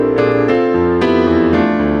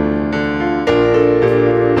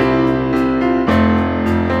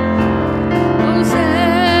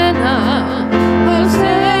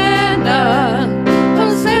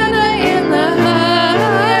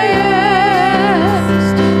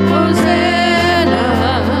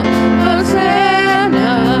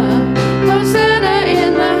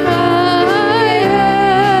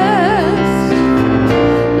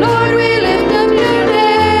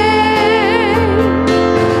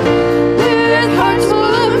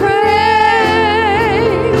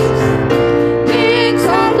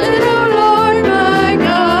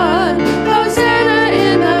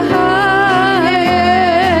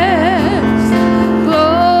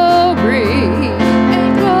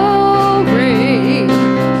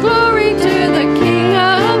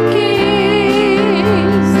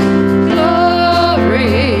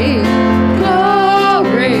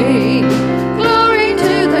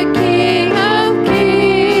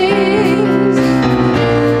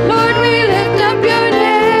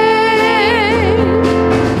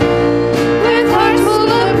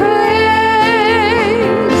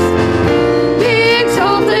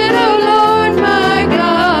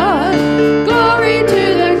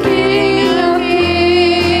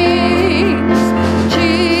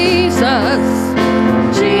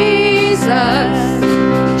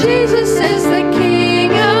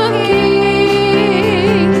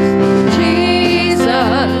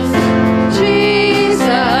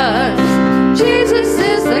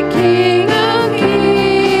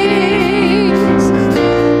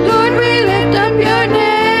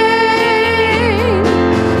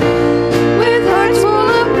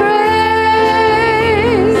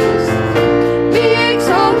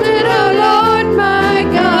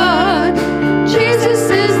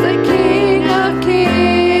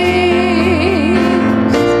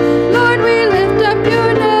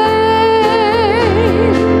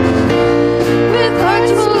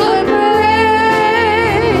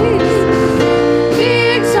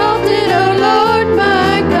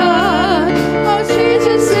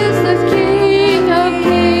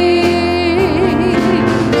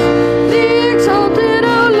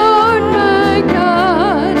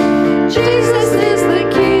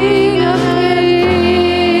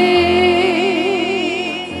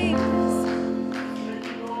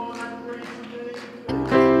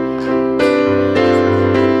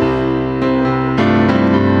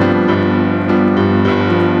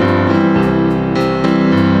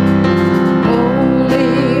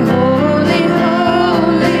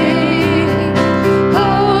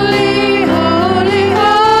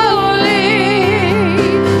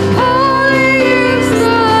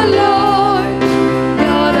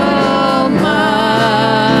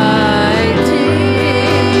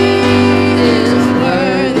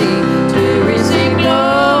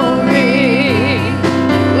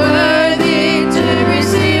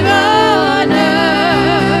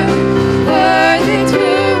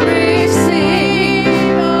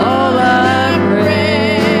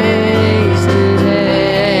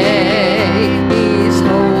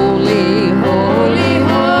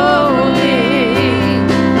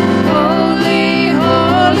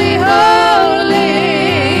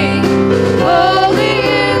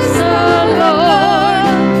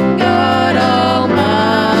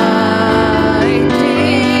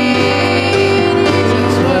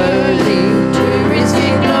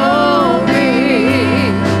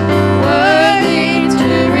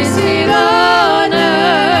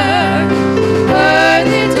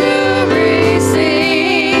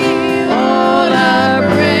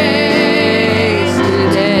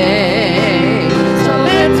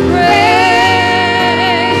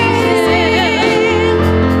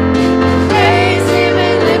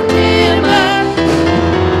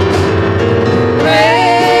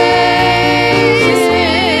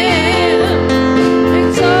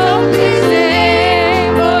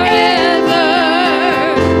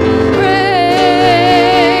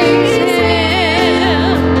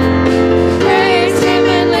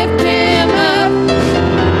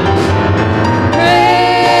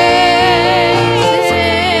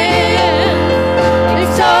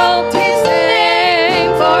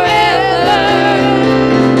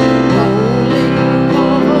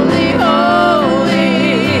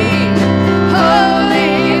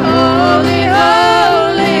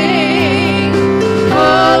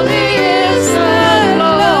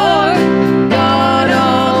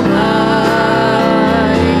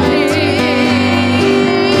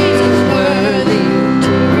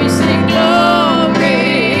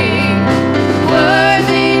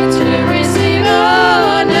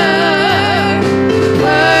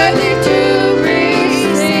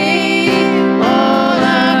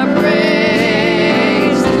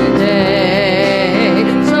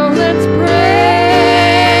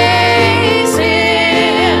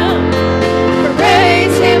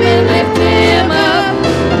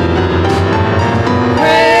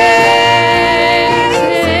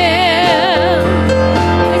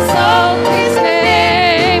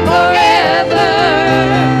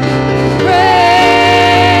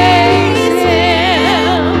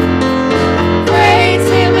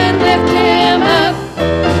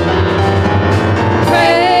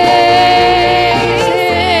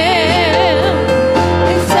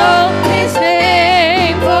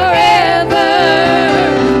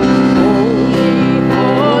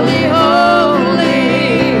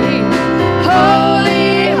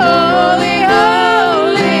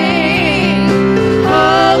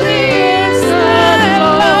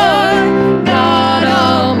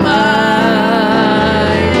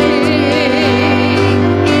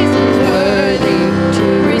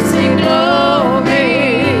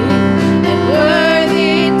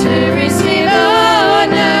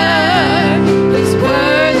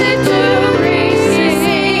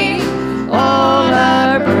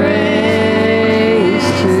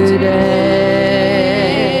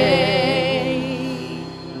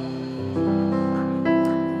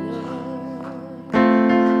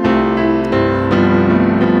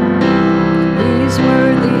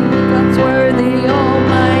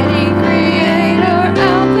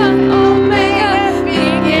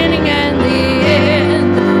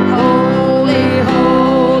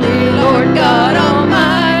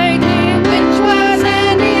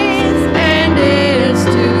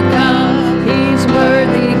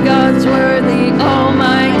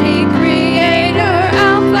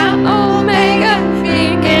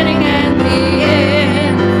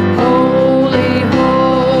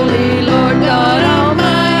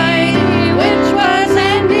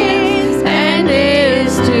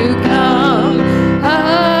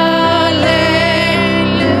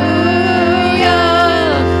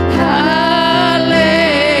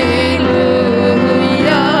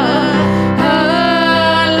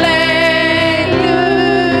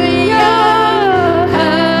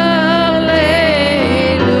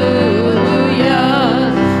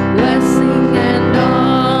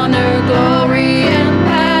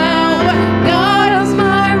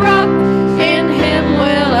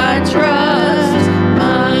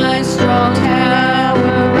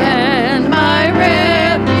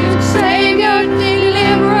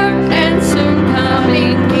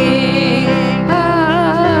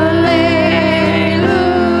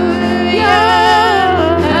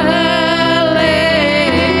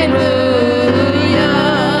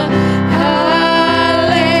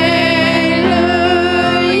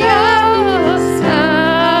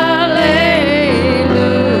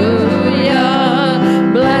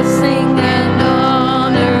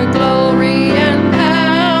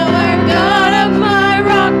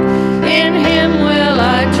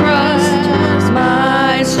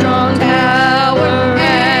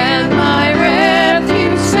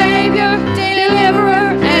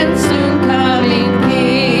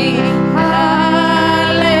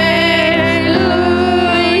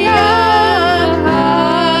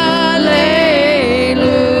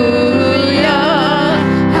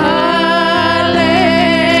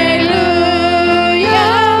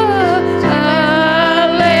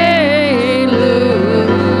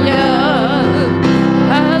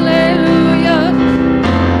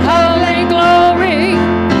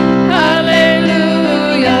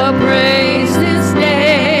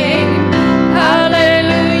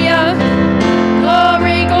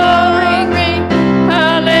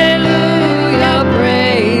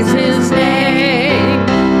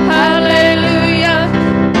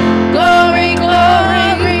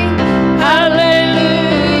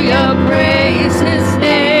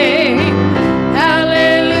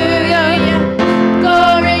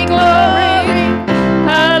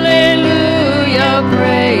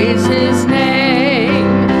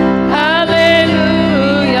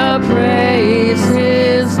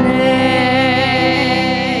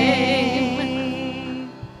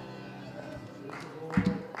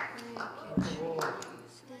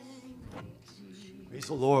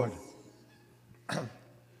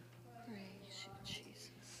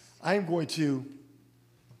I am going to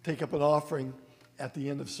take up an offering at the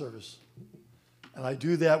end of service. And I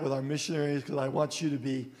do that with our missionaries because I want you to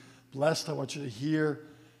be blessed. I want you to hear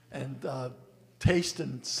and taste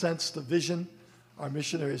and sense the vision our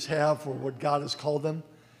missionaries have for what God has called them.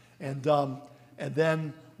 And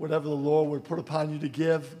then whatever the Lord would put upon you to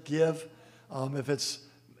give. If it's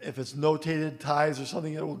notated tithes or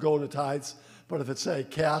something, it will go to tithes. But if it's a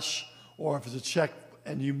cash or if it's a check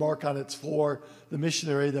and you mark on it's for the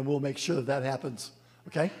missionary, then we'll make sure that happens.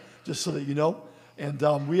 Okay? Just so that you know.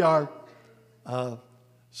 And we are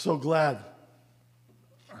so glad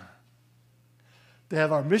to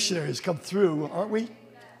have our missionaries come through, aren't we?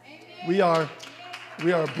 We are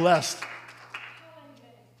blessed.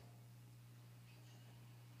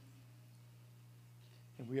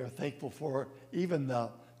 And we are thankful for even the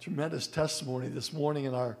tremendous testimony this morning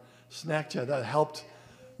in our snack chat that helped,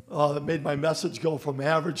 that made my message go from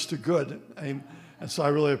average to good. And so I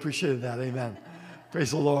really appreciated that. Amen.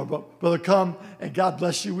 Praise the Lord. But brother, come and God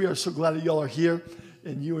bless you. We are so glad that y'all are here,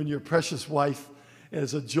 and you and your precious wife. It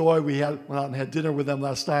is a joy. We went out and had dinner with them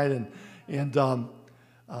last night, and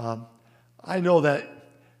I know that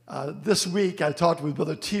this week I talked with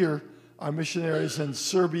Brother Tier, our missionaries in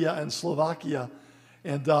Serbia and Slovakia,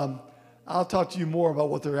 and I'll talk to you more about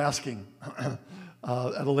what they're asking at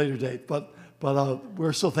a later date. But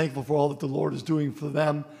we're so thankful for all that the Lord is doing for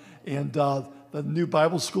them, and the new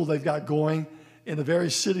Bible school they've got going in the very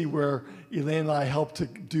city where Elaine and I helped to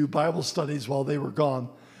do Bible studies while they were gone.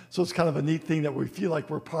 So it's kind of a neat thing that we feel like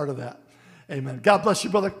we're part of that. Amen. God bless you,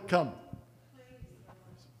 brother. Come.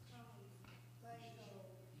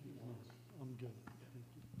 I'm good.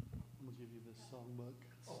 I'm going to give you this songbook.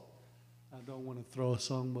 I don't want to throw a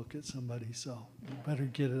songbook at somebody, so you better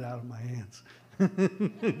get it out of my hands.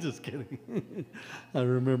 Just kidding. I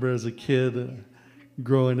remember as a kid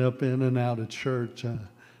growing up in and out of church,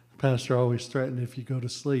 pastor always threatened if you go to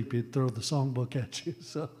sleep, he'd throw the songbook at you.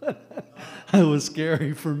 So it was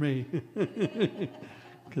scary for me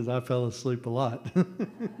because I fell asleep a lot.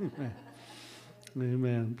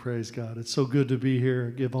 Amen. Praise God. It's so good to be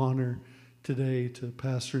here. Give honor today to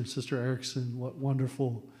Pastor and Sister Erickson. What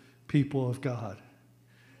wonderful people of God.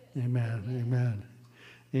 Amen. Amen.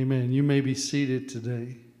 Amen. You may be seated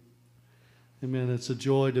today. Amen. It's a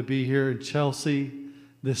joy to be here in Chelsea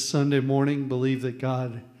this Sunday morning. Believe that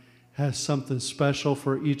God has something special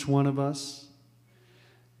for each one of us.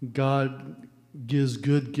 God gives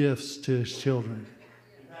good gifts to his children.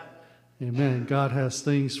 Amen. God has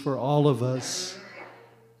things for all of us.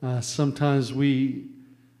 Sometimes we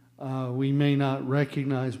may not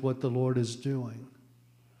recognize what the Lord is doing.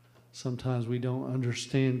 Sometimes we don't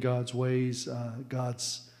understand God's ways,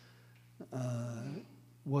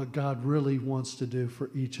 what God really wants to do for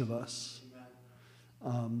each of us.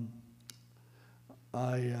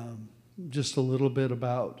 Just a little bit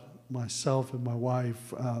about myself and my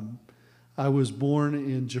wife. I was born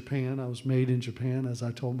in Japan. I was made in Japan, as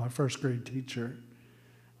I told my first grade teacher.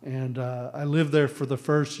 And I lived there for the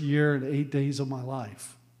first year and 8 days of my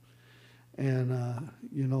life. And,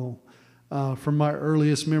 from my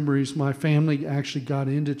earliest memories, my family actually got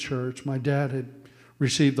into church. My dad had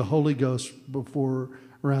received the Holy Ghost before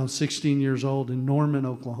around 16 years old in Norman,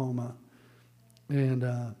 Oklahoma. And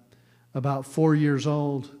about 4 years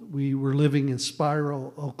old, we were living in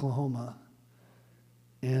Spiral, Oklahoma.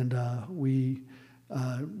 And we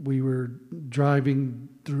were driving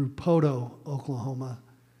through Poto, Oklahoma,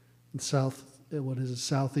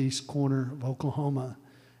 southeast corner of Oklahoma.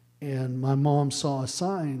 And my mom saw a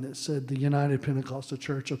sign that said the United Pentecostal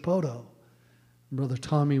Church of Poto. Brother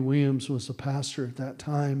Tommy Williams was the pastor at that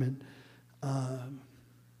time. And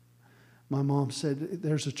my mom said,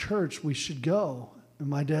 there's a church, we should go. And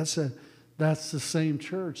my dad said, that's the same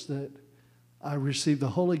church that I received the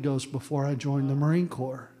Holy Ghost before I joined the Marine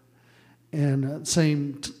Corps. And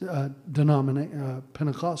same denomination,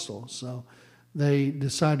 Pentecostal. So they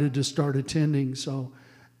decided to start attending. So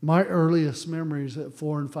my earliest memories at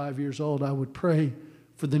 4 and 5 years old, I would pray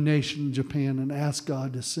for the nation of Japan and ask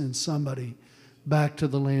God to send somebody back to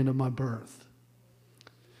the land of my birth.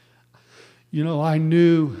 You know, I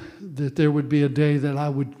knew that there would be a day that I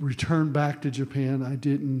would return back to Japan. I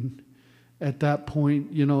didn't, at that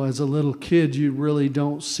point, as a little kid, you really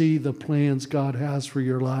don't see the plans God has for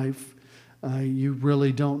your life. You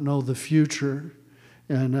really don't know the future.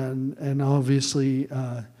 And obviously,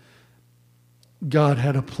 God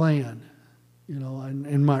had a plan.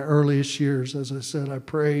 In my earliest years, as I said, I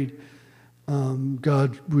prayed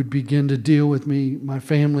God would begin to deal with me. My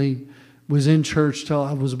family was in church till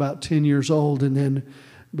I was about 10 years old, and then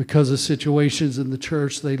because of situations in the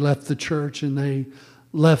church, they left the church and they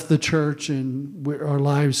left the church, and our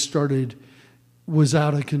lives was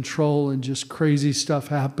out of control, and just crazy stuff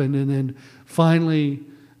happened. And then finally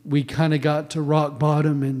we kind of got to rock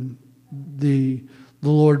bottom, and the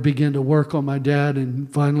Lord began to work on my dad,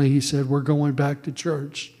 and finally he said, we're going back to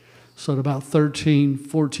church. So at about 13,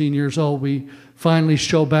 14 years old, we finally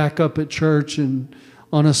show back up at church, and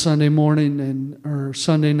on a Sunday morning or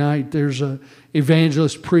Sunday night, there's a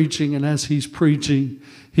evangelist preaching, and as he's preaching,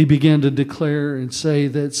 he began to declare and say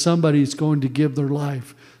that somebody's going to give their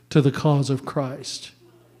life to the cause of Christ.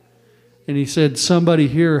 And he said, somebody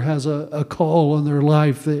here has a call on their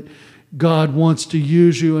life that God wants to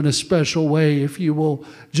use you in a special way if you will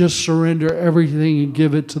just surrender everything and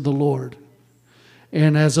give it to the Lord.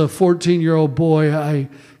 And as a 14-year-old boy, I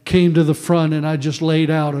came to the front and I just laid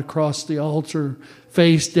out across the altar,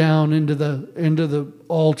 face down into the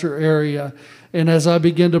altar area. And as I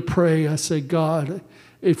began to pray, I said, God,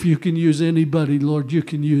 if you can use anybody, Lord, you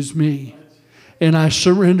can use me. And I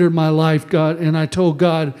surrendered my life, God, and I told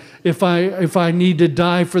God, if I need to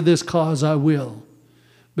die for this cause, I will,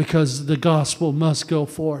 because the gospel must go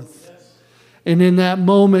forth. And in that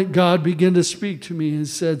moment, God began to speak to me and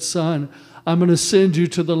said, son, I'm going to send you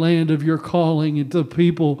to the land of your calling and to the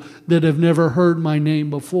people that have never heard my name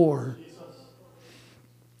before.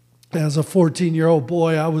 As a 14-year-old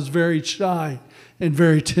boy, I was very shy and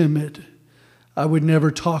very timid. I would never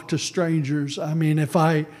talk to strangers. I mean, if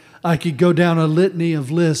I could go down a litany of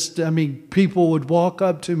lists. I mean, people would walk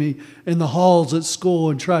up to me in the halls at school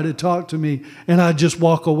and try to talk to me, and I'd just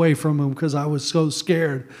walk away from them because I was so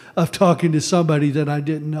scared of talking to somebody that I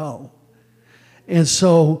didn't know. And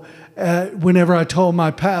so whenever I told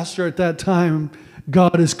my pastor at that time,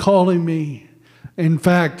 God is calling me. In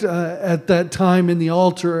fact, at that time in the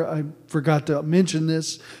altar, I forgot to mention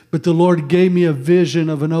this, but the Lord gave me a vision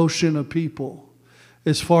of an ocean of people.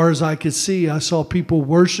 As far as I could see, I saw people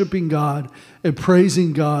worshiping God and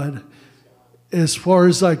praising God. As far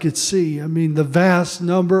as I could see, I mean, the vast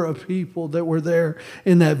number of people that were there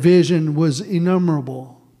in that vision was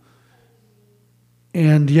innumerable.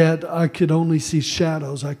 And yet I could only see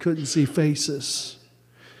shadows. I couldn't see faces.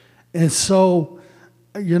 And so,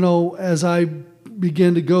 you know, as I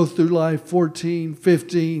began to go through life, 14,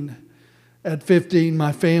 15, at 15,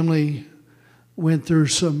 my family went through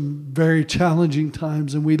some very challenging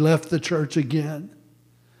times, and we left the church again.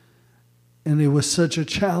 And it was such a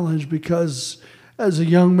challenge because as a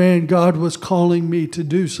young man, God was calling me to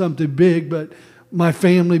do something big, but my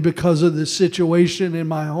family, because of the situation in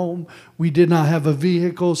my home, we did not have a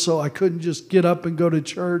vehicle, so I couldn't just get up and go to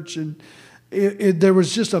church, and there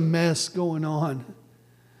was just a mess going on.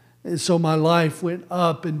 And so my life went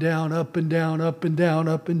up and down, up and down, up and down,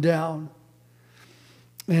 up and down.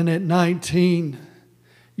 And at 19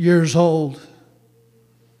 years old,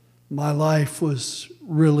 my life was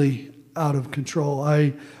really out of control.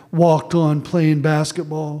 I walked on playing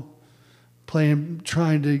basketball, trying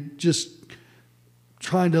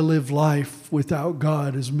to live life without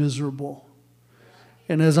God is miserable.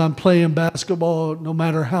 And as I'm playing basketball, no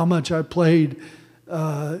matter how much I played,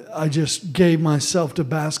 I just gave myself to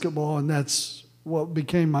basketball, and that's what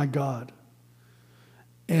became my God.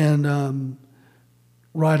 And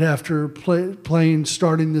right after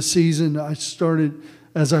starting the season,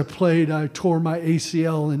 as I played, I tore my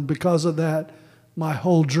ACL, and because of that, my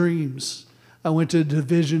whole dreams. I went to a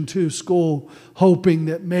Division II school hoping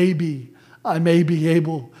that maybe I may be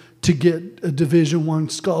able to get a Division I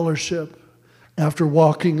scholarship after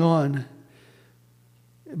walking on.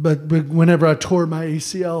 But whenever I tore my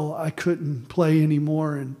ACL, I couldn't play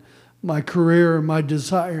anymore, and my career and my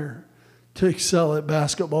desire to excel at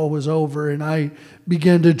basketball was over, and I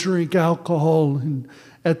began to drink alcohol, and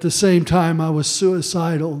at the same time I was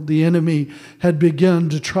suicidal. The enemy had begun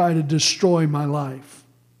to try to destroy my life.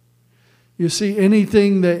 You see,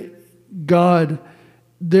 anything that God,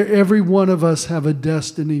 every one of us have a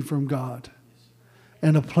destiny from God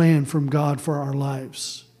and a plan from God for our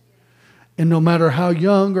lives. And no matter how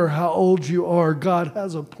young or how old you are, God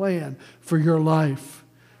has a plan for your life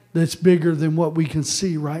that's bigger than what we can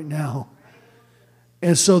see right now.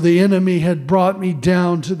 And so the enemy had brought me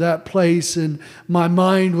down to that place, and my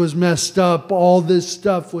mind was messed up. All this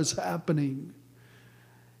stuff was happening.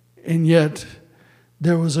 And yet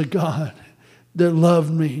there was a God that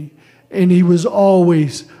loved me, and He was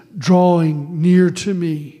always drawing near to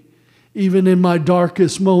me. Even in my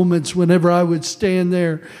darkest moments, whenever I would stand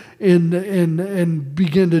there and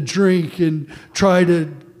begin to drink and try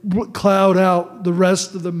to cloud out the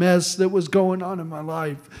rest of the mess that was going on in my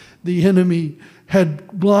life, the enemy had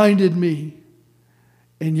blinded me.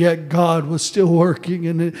 And yet God was still working.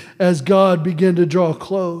 And as God began to draw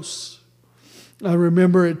close, I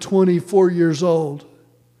remember at 24 years old,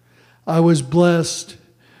 I was blessed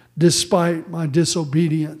despite my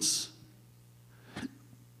disobedience.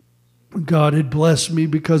 God had blessed me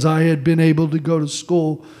because I had been able to go to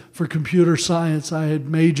school for computer science. I had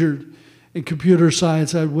majored in computer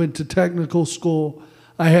science. I went to technical school.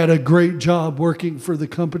 I had a great job working for the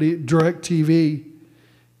company DirecTV.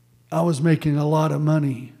 I was making a lot of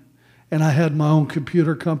money, and I had my own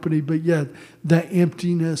computer company, but yet that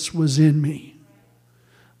emptiness was in me.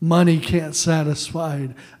 Money can't satisfy.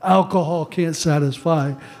 Alcohol can't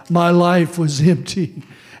satisfy. My life was empty.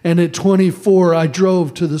 And at 24, I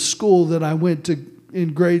drove to the school that I went to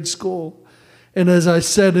in grade school. And as I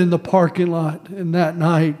sat in the parking lot, and that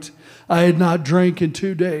night, I had not drank in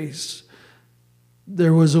 2 days,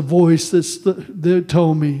 there was a voice that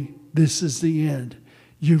told me, this is the end.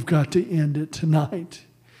 You've got to end it tonight.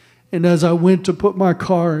 And as I went to put my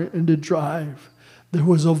car in to drive, there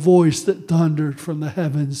was a voice that thundered from the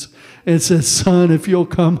heavens and said, son, if you'll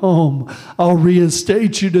come home, I'll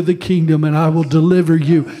reinstate you to the kingdom and I will deliver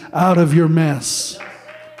you out of your mess.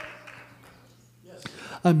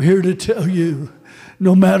 I'm here to tell you,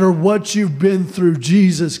 no matter what you've been through,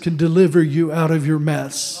 Jesus can deliver you out of your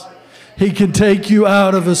mess. He can take you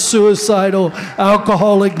out of a suicidal,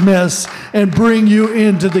 alcoholic mess and bring you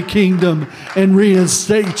into the kingdom and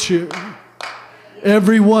reinstate you.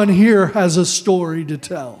 Everyone here has a story to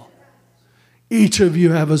tell. Each of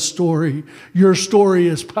you have a story. Your story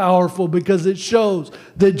is powerful because it shows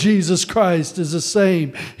that Jesus Christ is the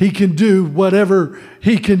same. He can do whatever.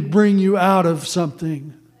 He can bring you out of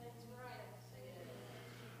something.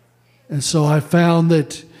 And so I found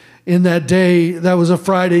that in that day, that was a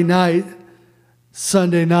Friday night,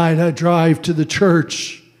 Sunday night, I drive to the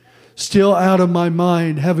church. Still out of my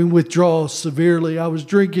mind, having withdrawals severely. I was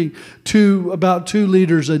drinking about 2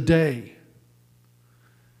 liters a day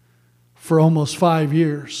for almost 5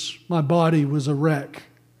 years. My body was a wreck.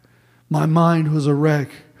 My mind was a wreck.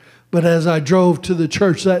 But as I drove to the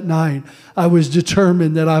church that night, I was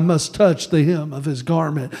determined that I must touch the hem of his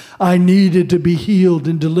garment. I needed to be healed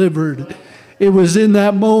and delivered. It was in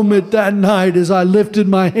that moment that night as I lifted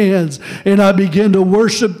my hands and I began to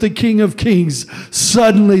worship the King of Kings.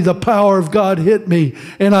 Suddenly the power of God hit me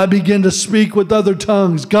and I began to speak with other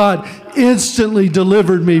tongues. God instantly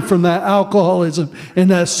delivered me from that alcoholism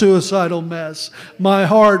and that suicidal mess. My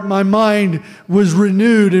heart, my mind was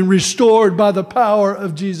renewed and restored by the power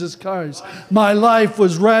of Jesus Christ. My life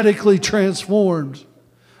was radically transformed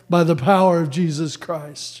by the power of Jesus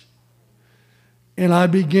Christ. And I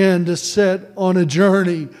began to set on a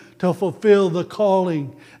journey to fulfill the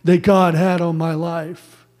calling that God had on my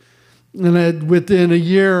life. And within a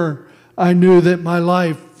year, I knew that my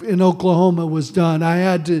life in Oklahoma was done. I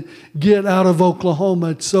had to get out of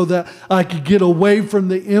Oklahoma so that I could get away from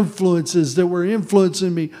the influences that were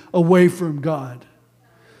influencing me away from God.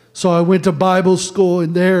 So I went to Bible school,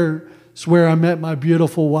 and there's where I met my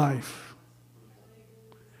beautiful wife.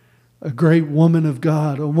 A great woman of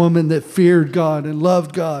God, a woman that feared God and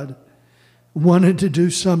loved God, wanted to do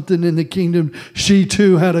something in the kingdom. She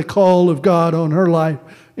too had a call of God on her life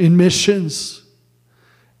in missions.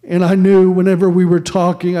 And I knew whenever we were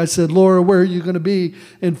talking, I said, Laura, where are you going to be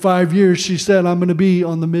in 5 years? She said, I'm going to be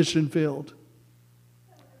on the mission field.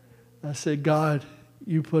 I said, God,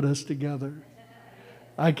 you put us together.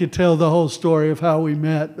 I could tell the whole story of how we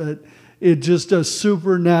met, but it's just a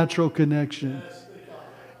supernatural connection.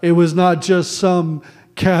 It was not just some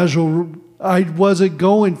casual, I wasn't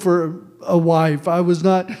going for a wife. I was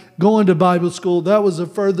not going to Bible school. That was the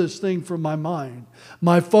furthest thing from my mind.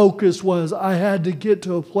 My focus was I had to get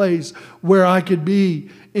to a place where I could be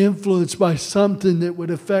influenced by something that would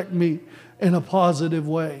affect me in a positive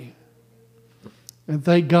way. And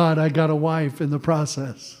thank God I got a wife in the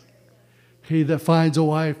process. He that finds a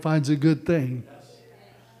wife finds a good thing.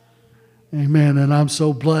 Amen. And I'm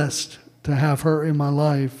so blessed to have her in my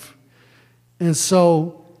life. And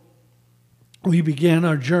so we began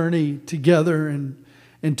our journey together. And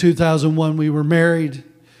in 2001, we were married.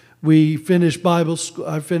 We finished Bible school.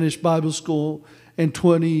 I finished Bible school in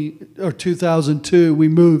 2002. We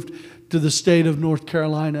moved to the state of North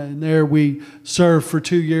Carolina, and there we served for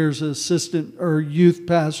 2 years as assistant or youth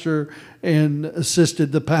pastor and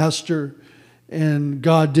assisted the pastor. And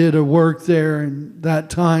God did a work there in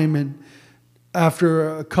that time. And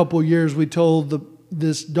after a couple years, we told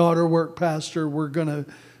this daughter work pastor we're going to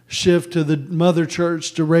shift to the mother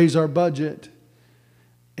church to raise our budget.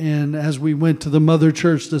 And as we went to the mother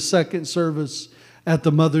church, the second service at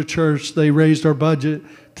the mother church, they raised our budget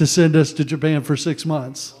to send us to Japan for 6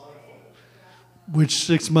 months, which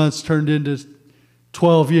 6 months turned into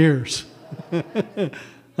 12 years.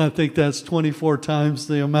 I think that's 24 times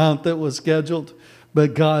the amount that was scheduled.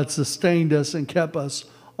 But God sustained us and kept us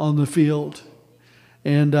on the field.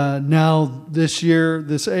 And now this year,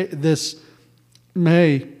 this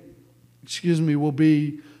May, will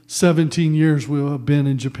be 17 years we will have been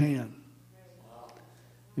in Japan.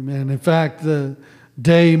 Amen. In fact, the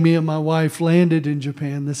day me and my wife landed in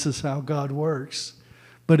Japan, this is how God works.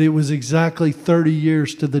 But it was exactly 30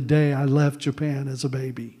 years to the day I left Japan as a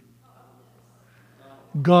baby.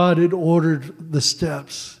 God had ordered the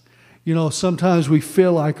steps. You know, sometimes we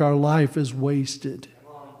feel like our life is wasted.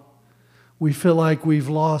 We feel like we've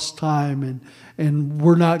lost time and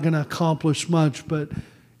we're not going to accomplish much, but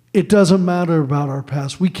it doesn't matter about our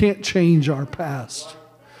past. We can't change our past.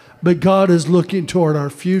 But God is looking toward our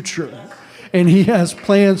future. And He has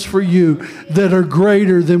plans for you that are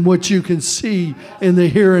greater than what you can see in the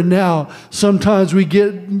here and now. Sometimes we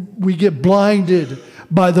get blinded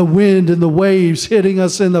by the wind and the waves hitting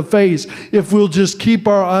us in the face. If we'll just keep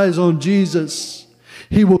our eyes on Jesus,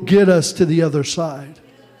 He will get us to the other side.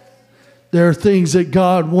 There are things that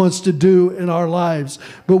God wants to do in our lives,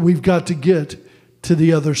 but we've got to get to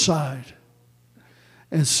the other side.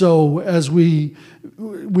 And so as we've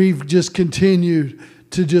just continued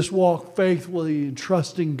to just walk faithfully and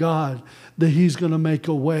trusting God that He's going to make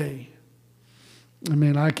a way. I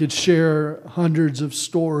mean, I could share hundreds of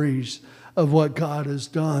stories of what God has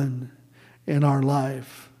done in our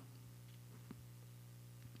life.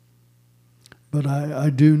 But I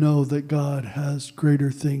do know that God has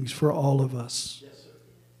greater things for all of us. Yes, sir.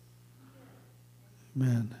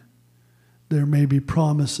 Amen. There may be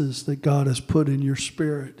promises that God has put in your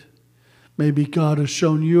spirit. Maybe God has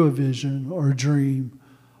shown you a vision or a dream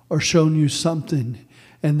or shown you something,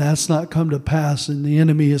 and that's not come to pass, and the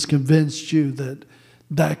enemy has convinced you that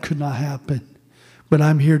that could not happen. But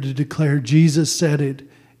I'm here to declare Jesus said it,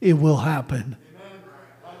 it will happen.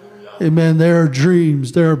 Amen. There are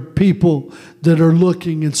dreams. There are people that are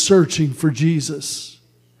looking and searching for Jesus.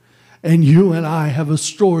 And you and I have a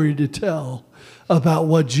story to tell about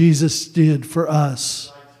what Jesus did for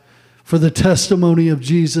us. For the testimony of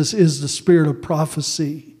Jesus is the spirit of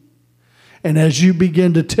prophecy. And as you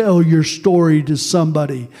begin to tell your story to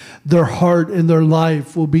somebody, their heart and their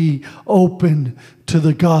life will be open to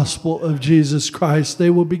the gospel of Jesus Christ. They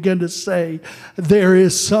will begin to say, there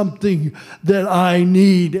is something that I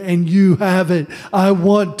need and you have it. I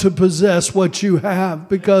want to possess what you have,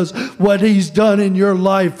 because what He's done in your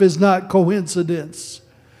life is not coincidence.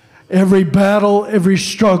 Every battle, every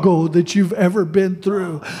struggle that you've ever been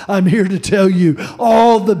through, I'm here to tell you,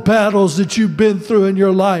 all the battles that you've been through in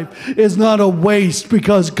your life is not a waste,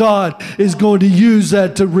 because God is going to use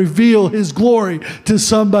that to reveal His glory to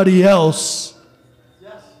somebody else.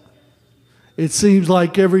 Yes. It seems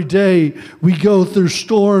like every day we go through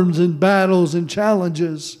storms and battles and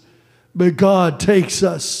challenges, but God takes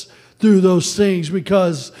us through those things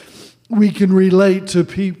because we can relate to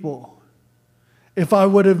people. If I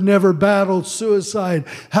would have never battled suicide,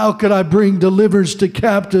 how could I bring deliverance to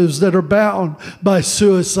captives that are bound by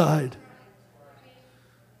suicide?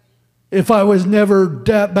 If I was never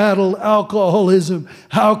battled alcoholism,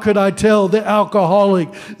 how could I tell the alcoholic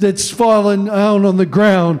that's fallen down on the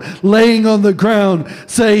ground, laying on the ground,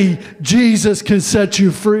 say, Jesus can set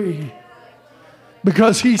you free?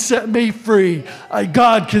 Because He set me free,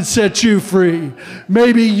 God can set you free.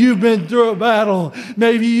 Maybe you've been through a battle.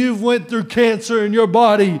 Maybe you've went through cancer in your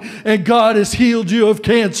body and God has healed you of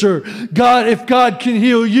cancer. If God can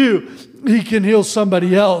heal you, He can heal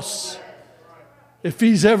somebody else. If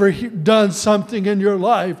He's ever done something in your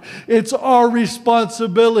life, it's our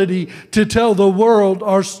responsibility to tell the world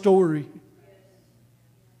our story.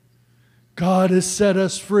 God has set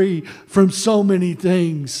us free from so many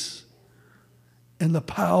things. And the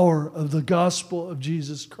power of the gospel of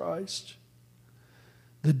Jesus Christ.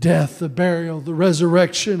 The death, the burial, the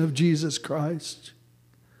resurrection of Jesus Christ.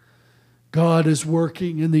 God is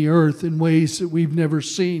working in the earth in ways that we've never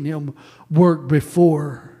seen Him work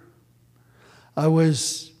before.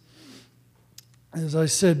 As I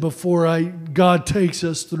said before, God takes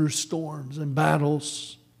us through storms and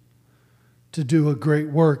battles to do a great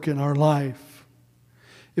work in our life.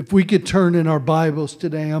 If we could turn in our Bibles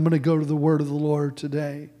today, I'm going to go to the Word of the Lord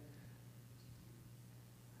today.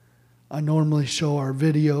 I normally show our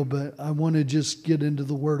video, but I want to just get into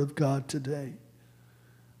the Word of God today.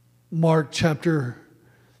 Mark chapter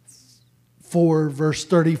 4, verse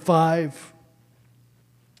 35.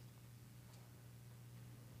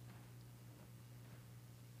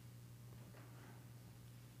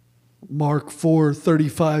 Mark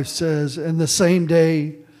 4:35 says, "And the same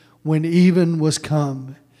day when even was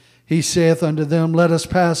come, He saith unto them, Let us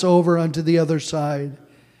pass over unto the other side.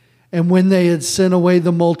 And when they had sent away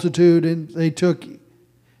the multitude, and they took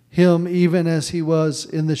him even as he was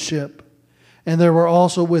in the ship. And there were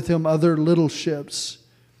also with him other little ships.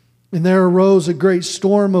 And there arose a great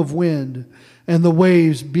storm of wind, and the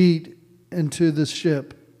waves beat into the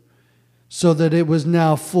ship, so that it was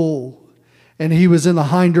now full. And he was in the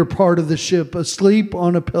hinder part of the ship, asleep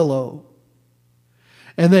on a pillow.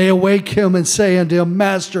 And they awake him and say unto him,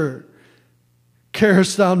 Master,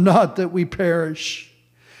 carest thou not that we perish?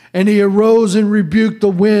 And he arose and rebuked the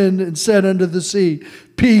wind and said unto the sea,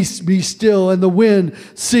 Peace, be still. And the wind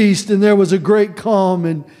ceased, and there was a great calm.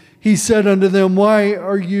 And he said unto them, Why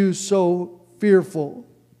are you so fearful?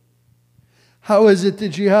 How is it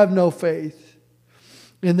that you have no faith?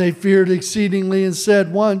 And they feared exceedingly and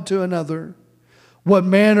said one to another, What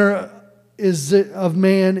manner of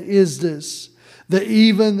man is this, that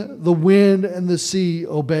even the wind and the sea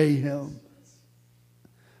obey him?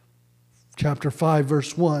 Chapter 5,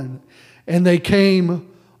 verse 1. And they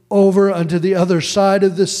came over unto the other side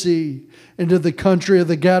of the sea, into the country of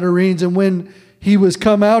the Gadarenes. And when he was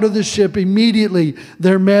come out of the ship, immediately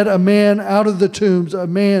there met a man out of the tombs, a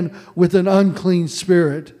man with an unclean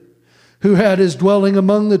spirit, who had his dwelling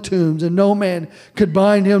among the tombs, and no man could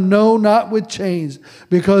bind him, no, not with chains,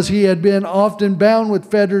 because he had been often bound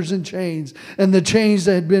with fetters and chains, and the chains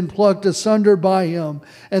had been plucked asunder by him,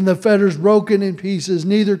 and the fetters broken in pieces,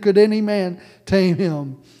 neither could any man tame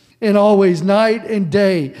him. And always, night and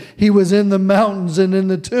day, he was in the mountains and in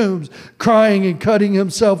the tombs, crying and cutting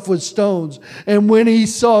himself with stones. And when he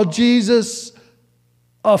saw Jesus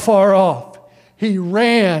afar off, he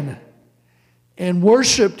ran and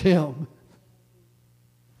worshiped him.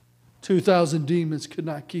 2,000 demons could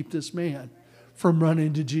not keep this man from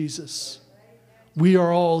running to Jesus. We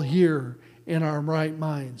are all here in our right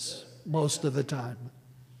minds most of the time.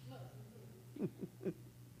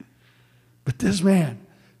 But this man,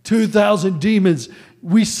 2,000 demons,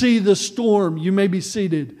 we see the storm. You may be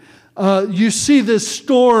seated. You see this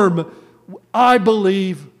storm, I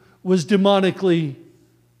believe, was demonically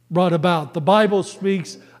brought about. The Bible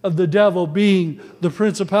speaks of the devil being the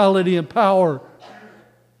principality and power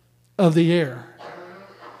of the air.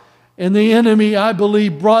 And the enemy, I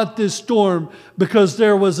believe, brought this storm because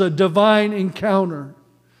there was a divine encounter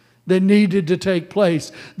that needed to take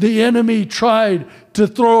place. The enemy tried to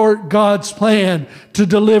thwart God's plan to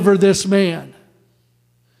deliver this man.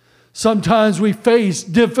 Sometimes we face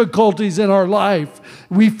difficulties in our life.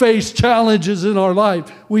 We face challenges in our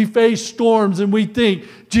life. We face storms and we think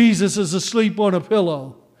Jesus is asleep on a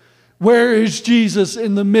pillow. Where is Jesus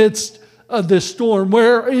in the midst of this storm?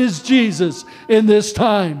 Where is Jesus in this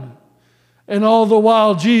time? And all the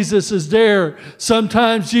while Jesus is there.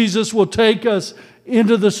 Sometimes Jesus will take us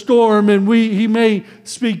into the storm and he may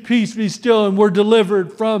speak, peace be still, and we're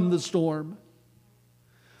delivered from the storm.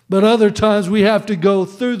 But other times we have to go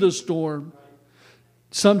through the storm.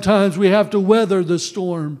 Sometimes we have to weather the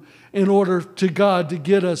storm in order to God to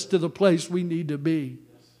get us to the place we need to be.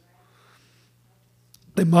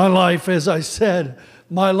 In my life, as I said,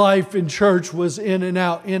 my life in church was in and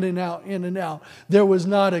out, in and out, in and out. There was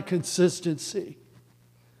not a consistency.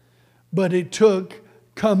 But it took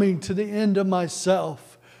coming to the end of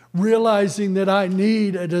myself, realizing that I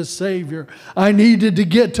needed a Savior. I needed to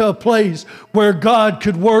get to a place where God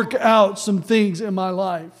could work out some things in my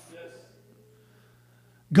life.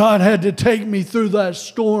 God had to take me through that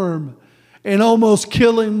storm and almost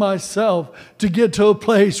killing myself to get to a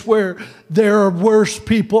place where there are worse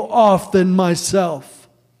people off than myself.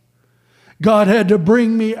 God had to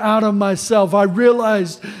bring me out of myself. I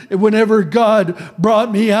realized whenever God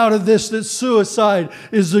brought me out of this, that suicide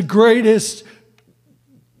is the greatest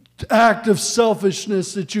act of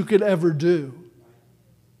selfishness that you could ever do.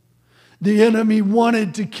 The enemy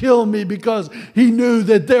wanted to kill me because he knew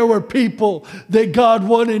that there were people that God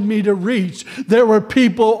wanted me to reach. There were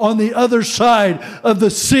people on the other side of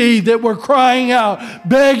the sea that were crying out,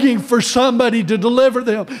 begging for somebody to deliver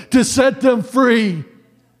them, to set them free.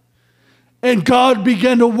 And God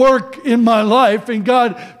began to work in my life, and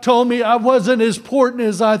God told me I wasn't as important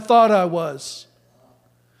as I thought I was.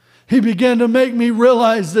 He began to make me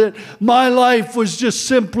realize that my life was just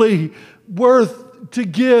simply worth to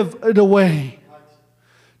give it away,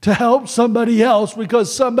 to help somebody else,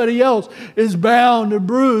 because somebody else is bound and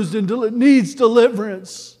bruised and needs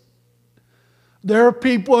deliverance. There are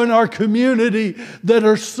people in our community that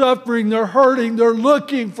are suffering, they're hurting, they're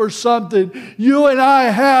looking for something. You and I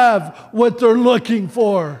have what they're looking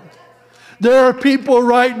for. There are people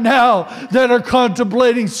right now that are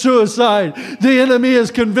contemplating suicide. The enemy has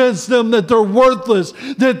convinced them that they're worthless,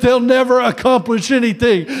 that they'll never accomplish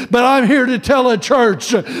anything. But I'm here to tell a church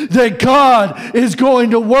that God is going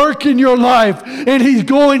to work in your life, and He's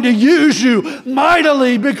going to use you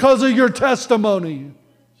mightily because of your testimony.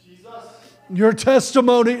 Your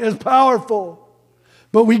testimony is powerful,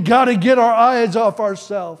 but we got to get our eyes off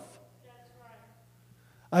ourselves.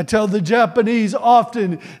 I tell the Japanese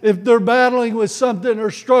often, if they're battling with something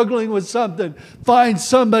or struggling with something, find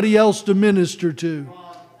somebody else to minister to.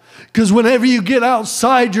 Because whenever you get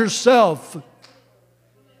outside yourself,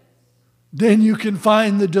 then you can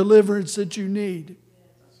find the deliverance that you need.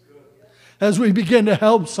 As we begin to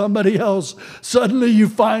help somebody else, suddenly you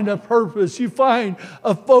find a purpose, you find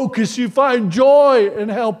a focus, you find joy in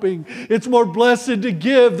helping. It's more blessed to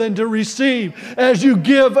give than to receive. As you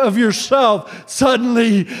give of yourself,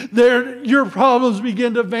 suddenly your problems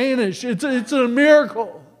begin to vanish. It's a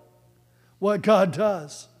miracle what God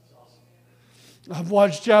does. I've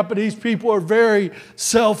watched Japanese people are very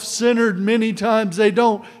self-centered many times. They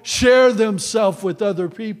don't share themselves with other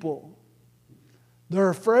people. They're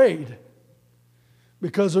afraid.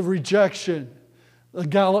 Because of rejection. A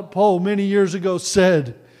Gallup poll many years ago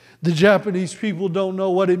said the Japanese people don't know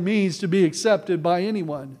what it means to be accepted by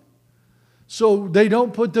anyone. So they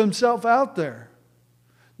don't put themselves out there.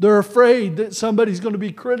 They're afraid that somebody's going to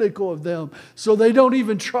be critical of them. So they don't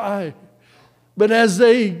even try. But as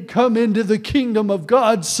they come into the kingdom of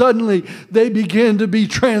God, suddenly they begin to be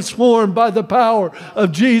transformed by the power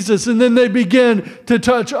of Jesus. And then they begin to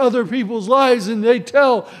touch other people's lives. And they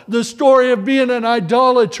tell the story of being an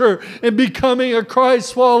idolater and becoming a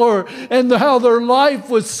Christ follower. And how their life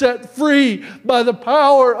was set free by the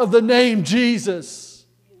power of the name Jesus.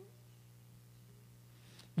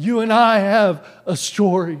 You and I have a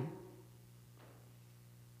story.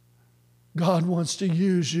 God wants to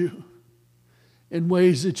use you in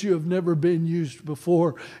ways that you have never been used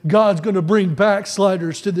before. God's going to bring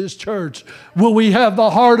backsliders to this church. Will we have the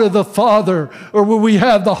heart of the Father, or will we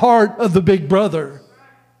have the heart of the big brother?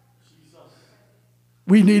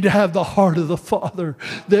 We need to have the heart of the Father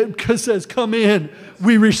that says, come in,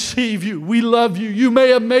 we receive you, we love you. You may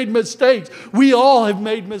have made mistakes. We all have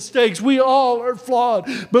made mistakes. We all are flawed.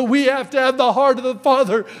 But we have to have the heart of the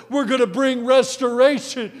Father. We're going to bring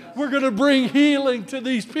restoration. We're going to bring healing to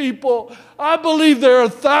these people. I believe there are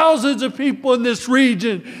thousands of people in this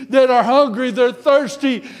region that are hungry, they're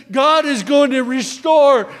thirsty. God is going to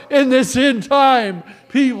restore in this end time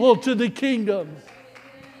people to the kingdom.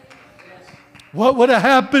 What would have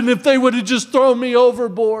happened if they would have just thrown me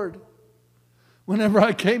overboard whenever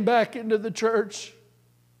I came back into the church?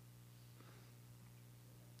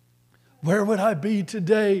 Where would I be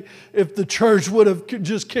today if the church would have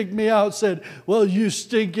just kicked me out and said, well, you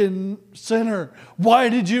stinking sinner, why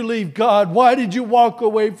did you leave God? Why did you walk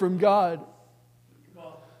away from God?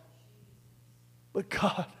 But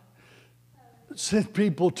God sent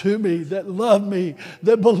people to me that loved me,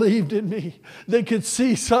 that believed in me, that could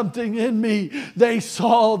see something in me. They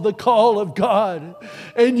saw the call of God.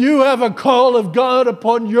 And you have a call of God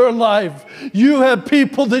upon your life. You have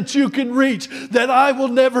people that you can reach that I will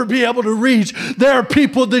never be able to reach. There are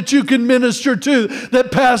people that you can minister to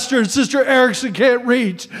that Pastor and Sister Erickson can't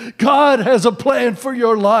reach. God has a plan for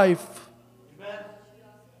your life.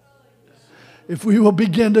 If we will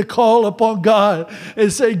begin to call upon God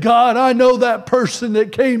and say, God, I know that person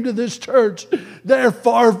that came to this church. They're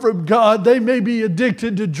far from God. They may be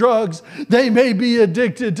addicted to drugs. They may be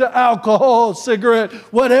addicted to alcohol, cigarette,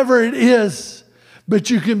 whatever it is. But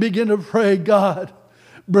you can begin to pray, God,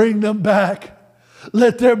 bring them back.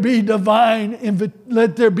 Let there be divine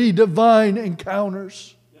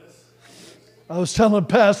encounters. I was telling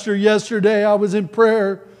Pastor yesterday, I was in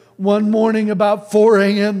prayer one morning about 4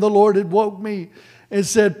 a.m., the Lord had woke me and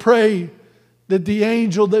said, pray that the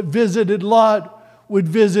angel that visited Lot would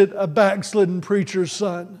visit a backslidden preacher's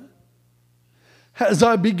son. As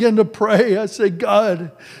I began to pray, I said,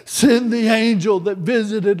 God, send the angel that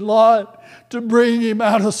visited Lot to bring him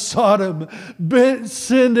out of Sodom.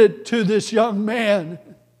 Send it to this young man.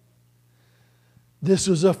 This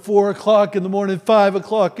was at 4 o'clock in the morning, 5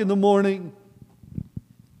 o'clock in the morning.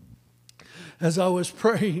 As I was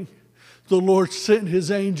praying, the Lord sent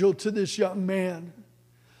His angel to this young man.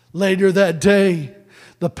 Later that day,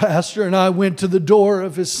 the pastor and I went to the door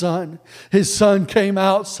of his son. His son came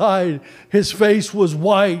outside. His face was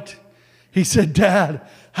white. He said, Dad,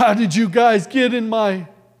 how did you guys get in my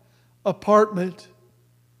apartment?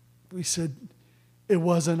 We said, it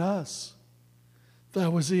wasn't us.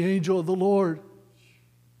 That was the angel of the Lord.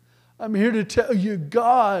 I'm here to tell you,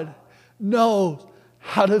 God knows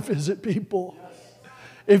how to visit people.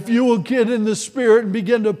 If you will get in the Spirit and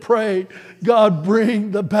begin to pray, God,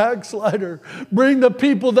 bring the backslider. Bring the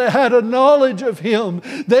people that had a knowledge of Him.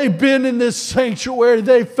 They've been in this sanctuary.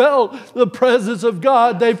 They felt the presence of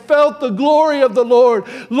God. They felt the glory of the Lord.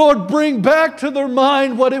 Lord, bring back to their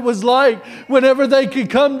mind what it was like whenever they could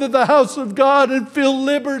come to the house of God and feel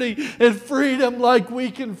liberty and freedom like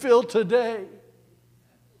we can feel today.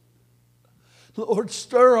 Lord,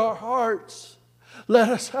 stir our hearts. Let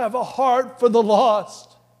us have a heart for the lost.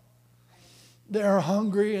 There are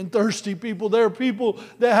hungry and thirsty people. There are people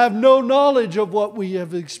that have no knowledge of what we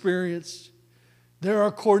have experienced. There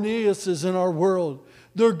are Corneliuses in our world.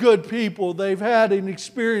 They're good people. They've had an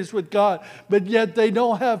experience with God, but yet they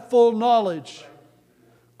don't have full knowledge.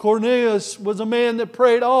 Cornelius was a man that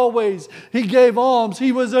prayed always. He gave alms.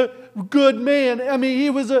 He was a good man. He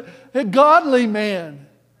was a godly man.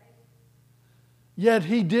 Yet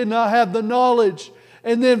he did not have the knowledge.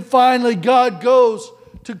 And then finally God goes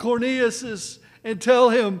to Cornelius and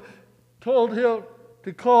told him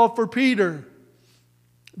to call for Peter,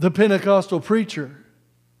 the Pentecostal preacher.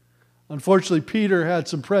 Unfortunately, Peter had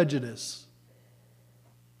some prejudice.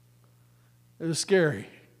 It was scary.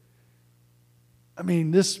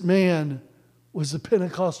 This man was a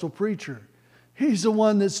Pentecostal preacher. He's the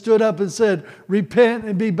one that stood up and said, repent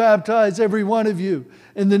and be baptized, every one of you,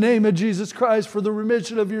 in the name of Jesus Christ for the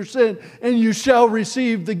remission of your sin, and you shall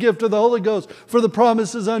receive the gift of the Holy Ghost, for the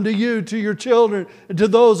promises unto you, to your children, and to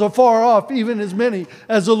those afar off, even as many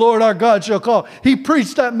as the Lord our God shall call. He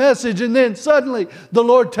preached that message, and then suddenly the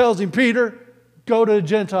Lord tells him, Peter, go to a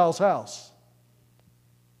Gentile's house.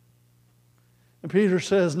 And Peter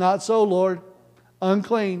says, not so, Lord.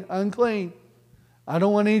 Unclean, unclean. I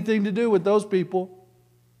don't want anything to do with those people.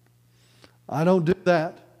 I don't do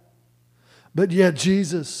that. But yet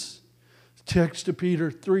Jesus texts to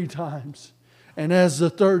Peter 3 times. And as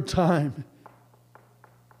the 3rd time,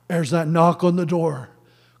 there's that knock on the door.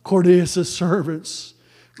 Cornelius' servants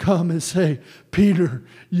come and say, Peter,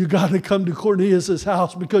 you got to come to Cornelius'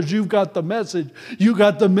 house because you've got the message. You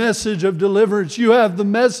got the message of deliverance. You have the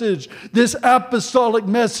message, this apostolic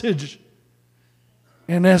message.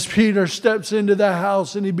 And as Peter steps into the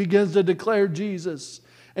house and he begins to declare Jesus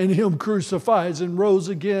and Him crucified and rose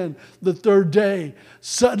again the 3rd day,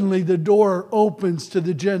 suddenly the door opens to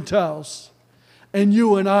the Gentiles. And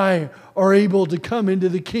you and I are able to come into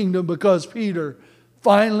the kingdom because Peter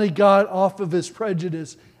finally got off of his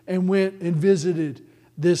prejudice and went and visited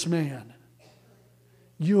this man.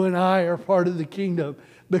 You and I are part of the kingdom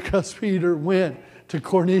because Peter went to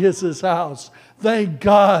Cornelius' house. Thank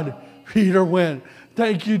God Peter went.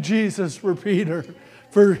 Thank you, Jesus, for Peter,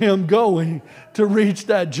 for him going to reach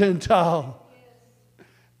that Gentile.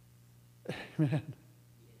 Amen.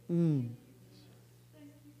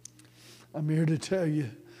 I'm here to tell you,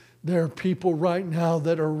 there are people right now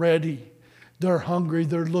that are ready. They're hungry.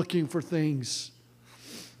 They're looking for things.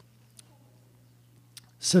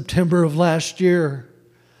 September of last year,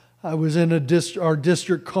 I was in our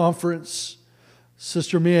district conference.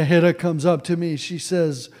 Sister Mia Hitta comes up to me. She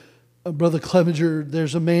says, Brother Clevenger,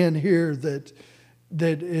 there's a man here that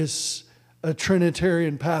is a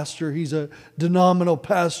Trinitarian pastor. He's a denominational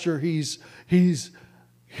pastor. He's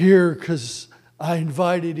here because I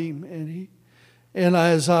invited him, and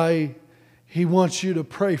he wants you to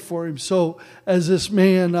pray for him. So as this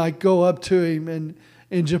man, I go up to him, and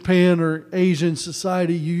in Japan or Asian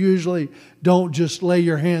society, you usually don't just lay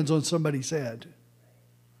your hands on somebody's head.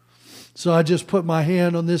 So I just put my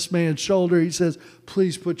hand on this man's shoulder. He says,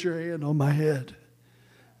 please put your hand on my head.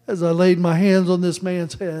 As I laid my hands on this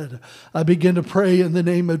man's head, I began to pray in the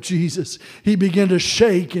name of Jesus. He began to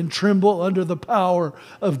shake and tremble under the power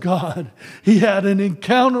of God. He had an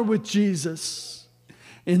encounter with Jesus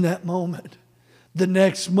in that moment. The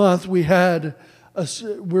next month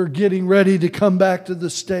we're getting ready to come back to the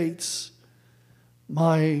States.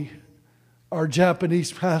 Our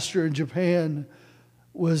Japanese pastor in Japan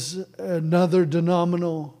was another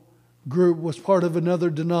denominational group, was part of another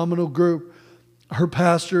denominational group. Her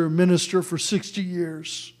pastor, minister for 60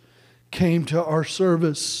 years, came to our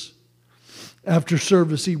service. After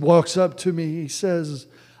service, he walks up to me. He says,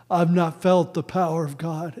 I've not felt the power of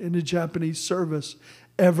God in a Japanese service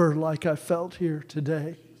ever like I felt here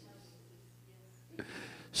today.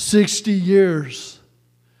 60 years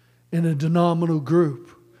in a denominational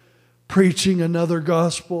group, preaching another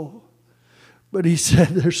gospel. But he said,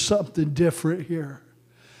 there's something different here.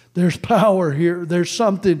 There's power here. There's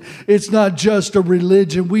something. It's not just a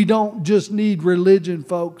religion. We don't just need religion,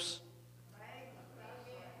 folks.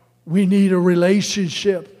 We need a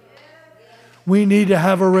relationship. We need to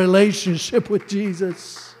have a relationship with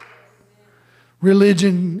Jesus.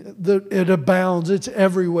 Religion, it abounds. It's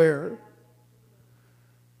everywhere.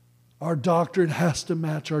 Our doctrine has to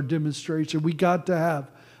match our demonstration. We got to have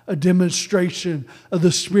a demonstration of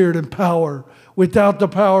the Spirit and power. Without the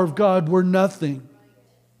power of God, we're nothing.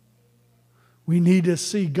 We need to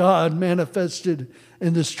see God manifested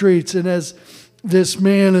in the streets. And as this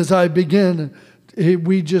man, as I begin,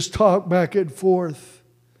 we just talked back and forth.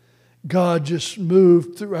 God just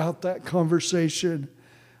moved throughout that conversation.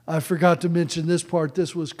 I forgot to mention this part.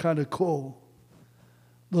 This was kind of cool.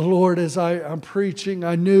 The Lord, as I'm preaching,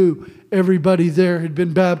 I knew everybody there had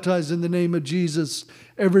been baptized in the name of Jesus.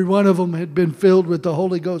 Every one of them had been filled with the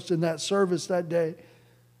Holy Ghost in that service that day.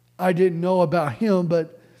 I didn't know about him,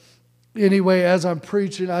 but anyway, as I'm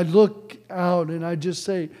preaching, I look out and I just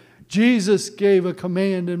say, Jesus gave a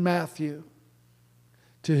command in Matthew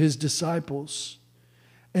to his disciples.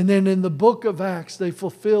 And then in the book of Acts, they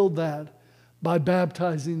fulfilled that by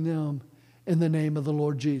baptizing them in the name of the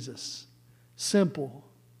Lord Jesus. Simple.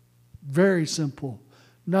 Very simple.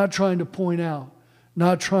 Not trying to point out.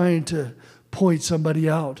 Not trying to point somebody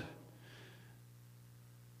out.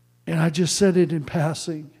 And I just said it in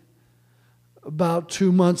passing. About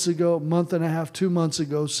 2 months ago, month and a half, 2 months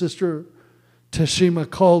ago, Sister Tashima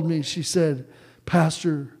called me. She said,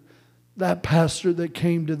 Pastor, that pastor that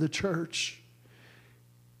came to the church,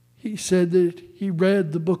 he said that he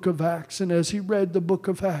read the book of Acts. And as he read the book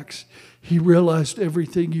of Acts, he realized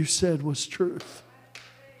everything you said was truth.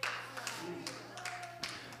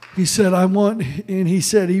 He said, he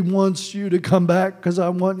said he wants you to come back because I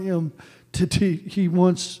want him to teach. He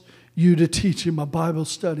wants you to teach him a Bible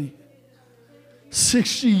study.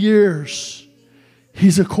 60 years.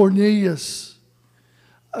 He's a Cornelius.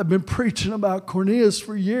 I've been preaching about Cornelius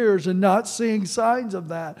for years and not seeing signs of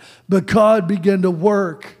that. But God began to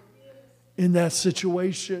work in that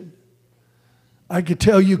situation. I could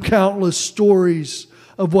tell you countless stories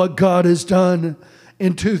of what God has done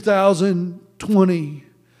in 2020.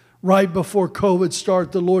 Right before COVID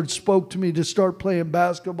started, the Lord spoke to me to start playing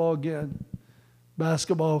basketball again.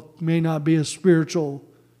 Basketball may not be a spiritual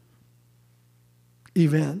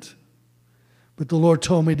event, but the Lord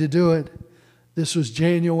told me to do it. This was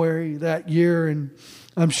January that year, and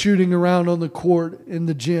I'm shooting around on the court in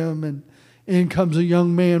the gym, and in comes a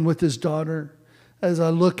young man with his daughter. As I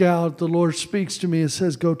look out, the Lord speaks to me and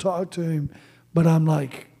says, go talk to him. But I'm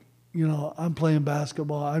like, I'm playing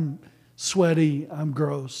basketball. I'm sweaty. I'm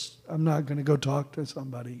gross. I'm not going to go talk to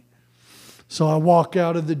somebody. So I walk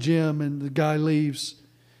out of the gym, and the guy leaves.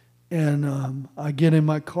 And I get in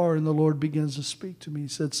my car, and the Lord begins to speak to me. He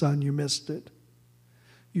said, son, you missed it.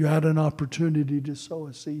 You had an opportunity to sow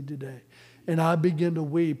a seed today. And I begin to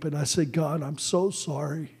weep, and I said, God, I'm so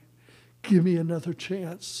sorry. Give me another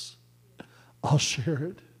chance. I'll share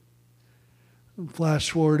it. And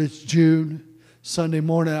flash forward, it's June. Sunday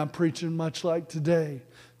morning, I'm preaching much like today,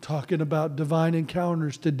 talking about divine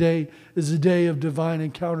encounters. Today is a day of divine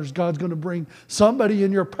encounters. God's going to bring somebody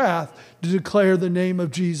in your path to declare the name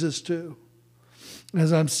of Jesus to.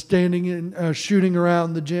 As I'm standing in, shooting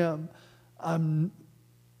around the gym, I'm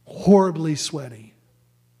horribly sweaty.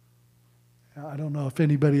 I don't know if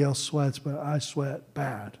anybody else sweats, but I sweat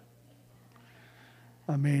bad.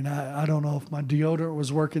 I mean, I don't know if my deodorant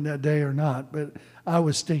was working that day or not, but I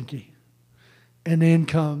was stinky. And in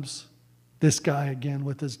comes this guy again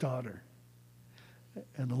with his daughter.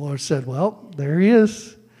 And the Lord said, well, there he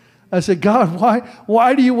is. I said, God,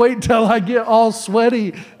 why do you wait until I get all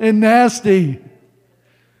sweaty and nasty?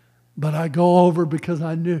 But I go over because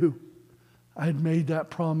I knew I had made that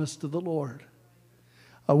promise to the Lord.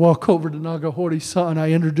 I walk over to Nagahori-san.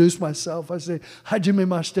 I introduce myself. I say, Hajime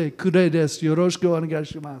mashite, kure desu, yoroshiku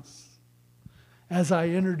onegaishimasu. As I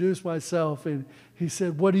introduced myself, and he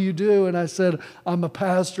said, what do you do? And I said, I'm a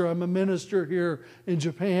pastor. I'm a minister here in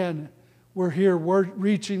Japan. We're here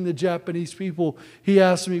reaching the Japanese people. He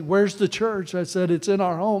asked me, where's the church? I said, it's in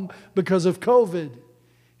our home because of COVID.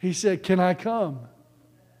 He said, can I come?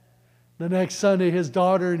 The next Sunday, his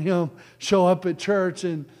daughter and him show up at church,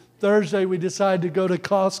 and Thursday, we decided to go to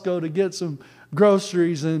Costco to get some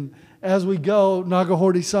groceries. And as we go,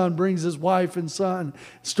 Nagahori-san brings his wife and son.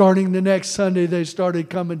 Starting the next Sunday, they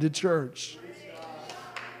started coming to church.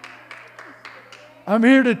 I'm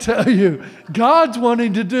here to tell you, God's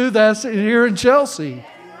wanting to do that here in Chelsea.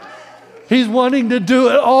 He's wanting to do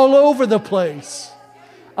it all over the place.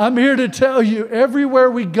 I'm here to tell you,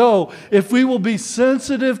 everywhere we go, if we will be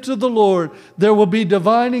sensitive to the Lord, there will be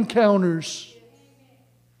divine encounters.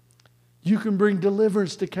 You can bring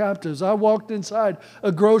deliverance to captives. I walked inside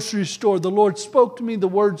a grocery store. The Lord spoke to me the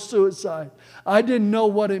word suicide. I didn't know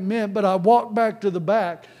what it meant, but I walked back to the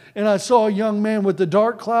back, and I saw a young man with a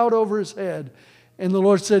dark cloud over his head. And the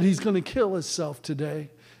Lord said He's going to kill Himself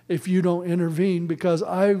today if you don't intervene, because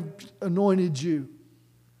I've anointed you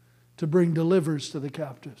to bring deliverance to the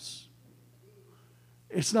captives.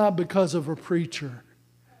 It's not because of a preacher.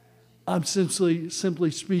 I'm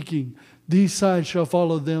simply speaking. These signs shall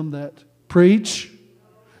follow them that preach.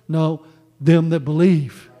 No, them that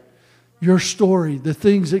believe. Your story, the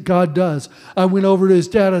things that God does. I went over to his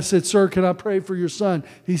dad. I said, "Sir, can I pray for your son?"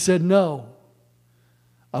 He said, "No."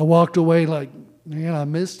 I walked away like, man, I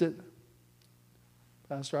missed it.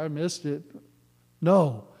 Pastor, I missed it.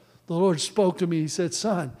 No. The Lord spoke to me. He said,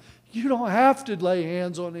 "Son, you don't have to lay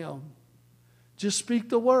hands on him. Just speak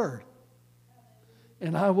the word,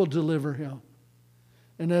 and I will deliver him."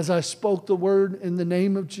 And as I spoke the word in the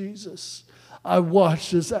name of Jesus, I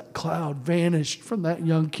watched as that cloud vanished from that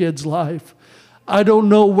young kid's life. I don't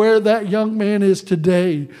know where that young man is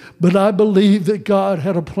today, but I believe that God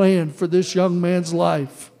had a plan for this young man's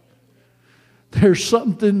life. There's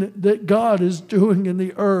something that God is doing in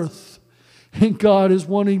the earth, and God is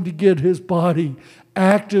wanting to get His body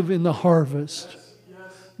active in the harvest.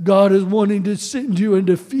 God is wanting to send you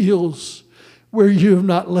into fields where you have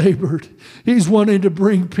not labored. He's wanting to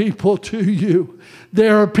bring people to you.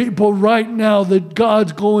 There are people right now that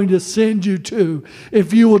God's going to send you to.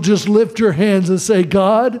 If you will just lift your hands and say,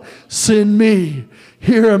 "God, send me.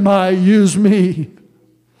 Here am I. Use me."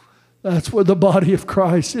 That's for the body of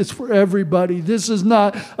Christ. It's for everybody. This is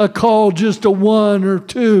not a call just to one or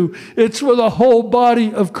two. It's for the whole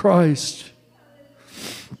body of Christ.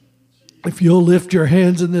 If you'll lift your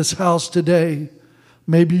hands in this house today,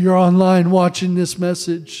 maybe you're online watching this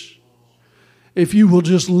message. If you will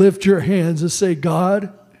just lift your hands and say,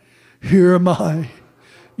 "God, here am I.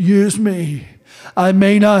 Use me. I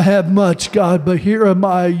may not have much, God, but here am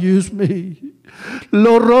I. Use me."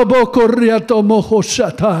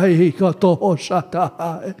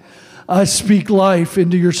 I speak life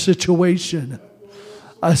into your situation.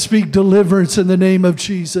 I speak deliverance in the name of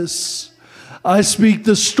Jesus. I speak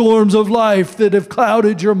the storms of life that have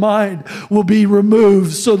clouded your mind will be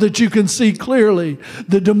removed so that you can see clearly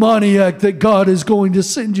the demoniac that God is going to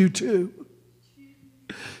send you to.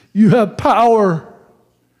 You have power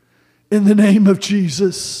in the name of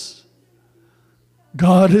Jesus.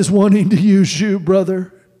 God is wanting to use you,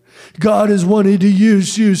 brother. God is wanting to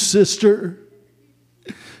use you, sister.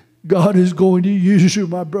 God is going to use you,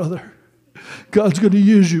 my brother. God's going to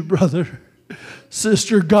use you, brother.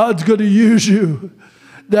 Sister, God's going to use you.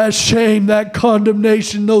 That shame, that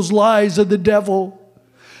condemnation, those lies of the devil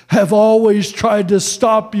have always tried to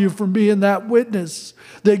stop you from being that witness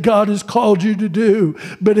that God has called you to do.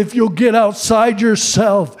 But if you'll get outside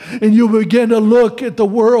yourself and you'll begin to look at the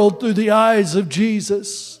world through the eyes of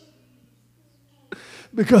Jesus,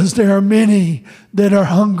 because there are many that are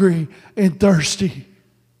hungry and thirsty.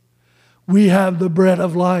 We have the bread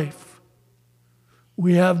of life.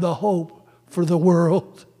 We have the hope for the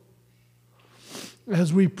world.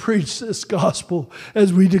 As we preach this gospel,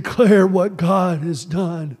 as we declare what God has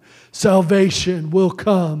done, salvation will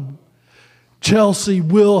come. Chelsea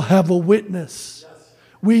will have a witness.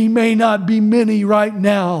 We may not be many right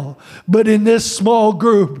now, but in this small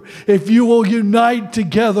group, if you will unite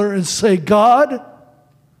together and say, "God,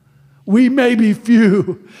 we may be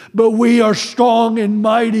few, but we are strong and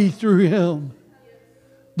mighty through Him."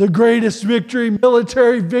 The greatest victory,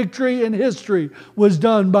 military victory in history, was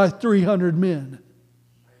done by 300 men.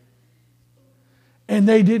 And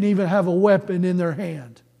they didn't even have a weapon in their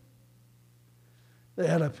hand. They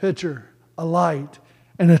had a pitcher, a light,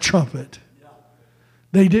 and a trumpet.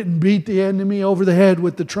 They didn't beat the enemy over the head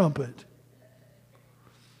with the trumpet.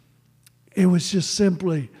 It was just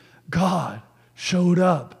simply God showed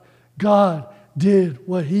up. God did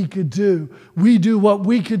what He could do. We do what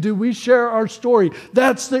we could do. We share our story.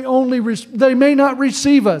 That's the only... They may not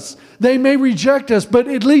receive us. They may reject us, but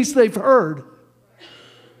at least they've heard.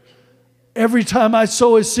 Every time I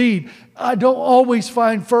sow a seed, I don't always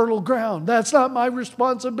find fertile ground. That's not my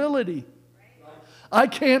responsibility. I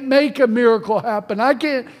can't make a miracle happen. I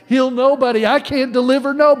can't heal nobody. I can't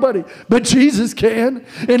deliver nobody. But Jesus can.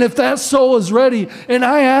 And if that soul is ready, and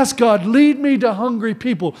I ask God, lead me to hungry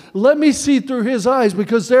people. Let me see through His eyes,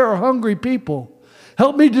 because there are hungry people.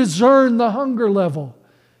 Help me discern the hunger level.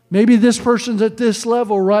 Maybe this person's at this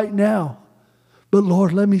level right now. But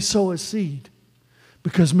Lord, let me sow a seed,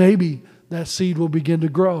 because maybe that seed will begin to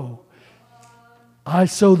grow. I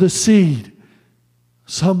sow the seed,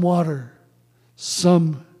 some water,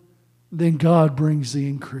 then God brings the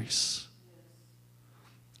increase.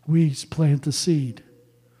 We plant the seed.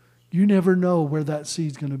 You never know where that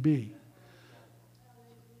seed's going to be.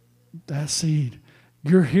 That seed.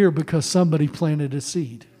 You're here because somebody planted a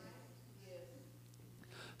seed.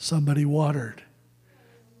 Somebody watered.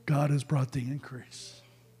 God has brought the increase.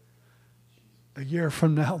 A year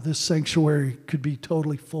from now, this sanctuary could be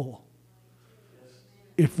totally full.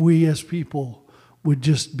 If we as people would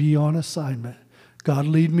just be on assignment. God,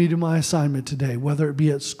 lead me to my assignment today, whether it be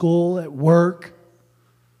at school, at work,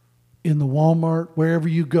 in the Walmart, wherever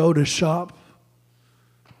you go to shop,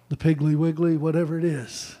 the Piggly Wiggly, whatever it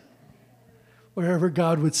is. Wherever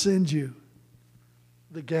God would send you.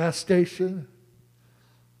 The gas station.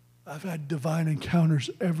 I've had divine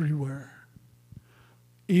encounters everywhere.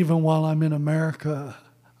 Even while I'm in America,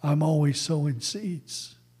 I'm always sowing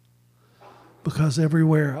seeds. Because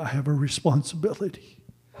everywhere I have a responsibility.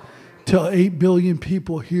 Till 8 billion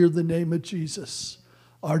people hear the name of Jesus,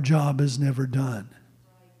 our job is never done.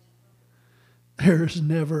 There's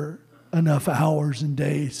never enough hours and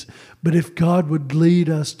days. But if God would lead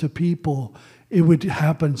us to people, it would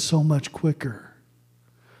happen so much quicker.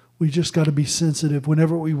 We just got to be sensitive.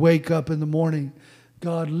 Whenever we wake up in the morning,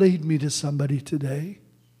 God, lead me to somebody today.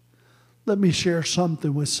 Let me share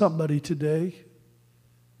something with somebody today.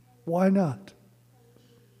 Why not?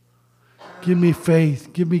 Give me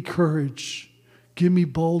faith. Give me courage. Give me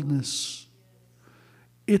boldness.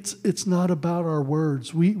 It's not about our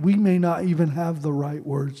words. We may not even have the right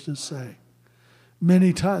words to say.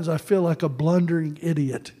 Many times I feel like a blundering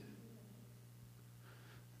idiot.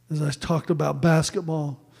 As I talked about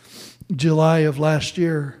basketball, July of last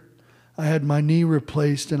year, I had my knee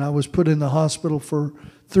replaced and I was put in the hospital for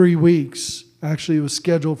 3 weeks. Actually, it was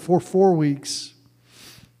scheduled for 4 weeks.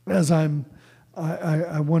 As I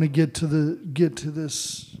want to get to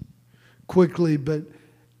this quickly, but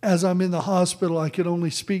as I'm in the hospital, I could only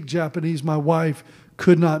speak Japanese. My wife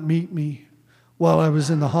could not meet me while I was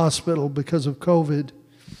in the hospital because of COVID.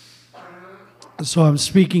 So I'm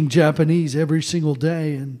speaking Japanese every single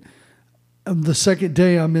day. And the second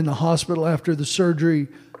day I'm in the hospital after the surgery,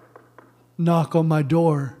 knock on my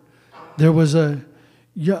door. There was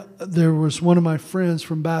one of my friends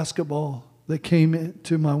from basketball that came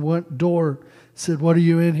into my door, said, "What are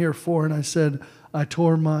you in here for?" And I said, I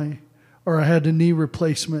had a knee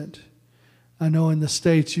replacement. I know in the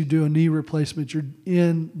States you do a knee replacement. You're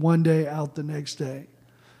in one day, out the next day.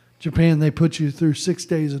 Japan, they put you through 6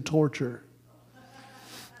 days of torture,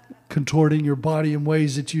 contorting your body in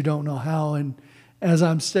ways that you don't know how. And as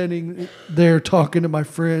I'm standing there talking to my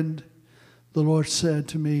friend, the Lord said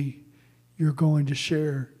to me, "You're going to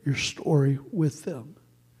share your story with them."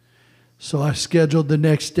 So I scheduled the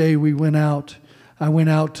next day. I went out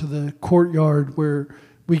to the courtyard where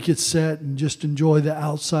we could sit and just enjoy the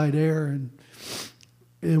outside air. And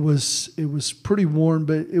it was pretty warm,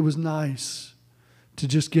 but it was nice to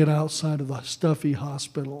just get outside of the stuffy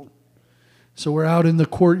hospital. So we're out in the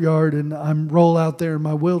courtyard, and I roll out there in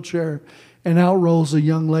my wheelchair, and out rolls a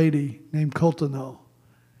young lady named Kotono.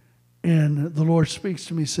 And the Lord speaks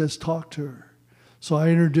to me, says, "Talk to her." So I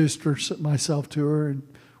introduced myself to her, and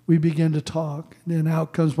we began to talk. And then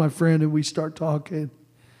out comes my friend, and we start talking.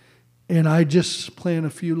 And I just plant a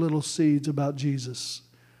few little seeds about Jesus.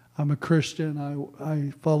 I'm a Christian.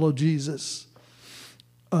 I follow Jesus.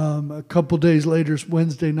 A couple days later, it's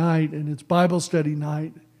Wednesday night, and it's Bible study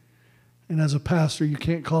night. And as a pastor, you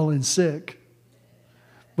can't call in sick.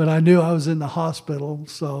 But I knew I was in the hospital,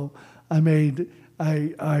 so I had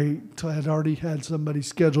already had somebody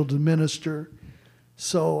scheduled to minister.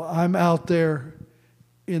 So I'm out there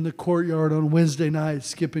in the courtyard on Wednesday night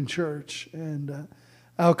skipping church. And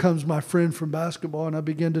out comes my friend from basketball, and I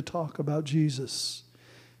began to talk about Jesus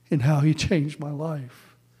and how he changed my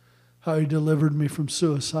life, how he delivered me from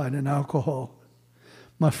suicide and alcohol.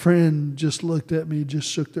 My friend just looked at me, just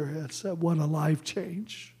shook their head, said, "What a life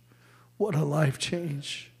change. What a life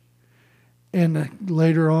change." And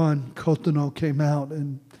later on, Kotono came out,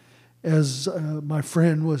 and as my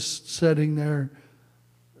friend was sitting there,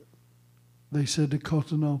 they said to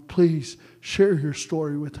Kotono, "Please share your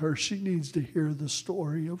story with her. She needs to hear the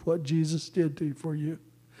story of what Jesus did for you."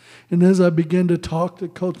 And as I began to talk to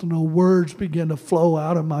Kotono, words began to flow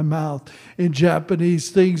out of my mouth in Japanese,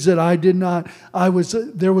 things that I did not,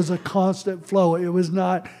 there was a constant flow. It was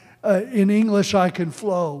not, in English I can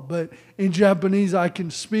flow, but in Japanese I can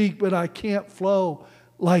speak, but I can't flow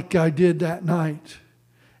like I did that night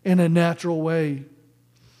in a natural way.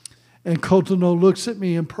 And Kotono looks at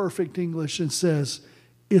me in perfect English and says,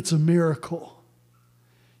 "It's a miracle."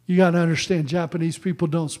 You got to understand, Japanese people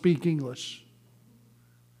don't speak English.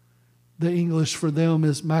 The English for them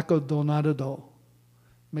is Makodonado,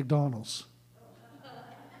 McDonald's.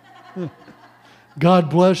 God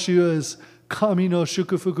bless you is Kami no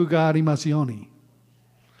shukufuku ga arimasu yoni.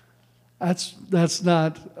 That's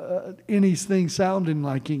not anything sounding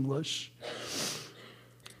like English.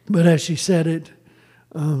 But as she said it,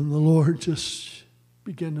 the Lord just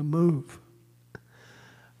began to move.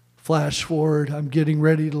 Flash forward, I'm getting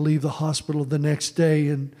ready to leave the hospital the next day,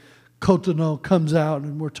 and Cotonou comes out,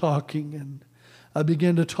 and we're talking, and I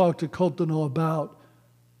begin to talk to Cotonou about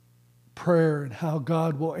prayer and how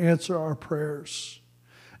God will answer our prayers.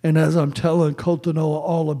 And as I'm telling Cotonou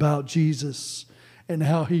all about Jesus and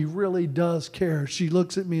how he really does care, she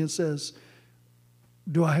looks at me and says,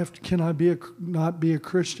 can I not be a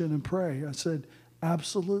Christian and pray? I said,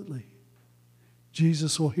 absolutely.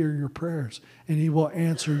 Jesus will hear your prayers and he will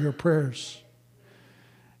answer your prayers.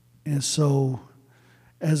 And so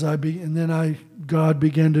God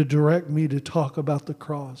began to direct me to talk about the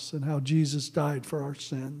cross and how Jesus died for our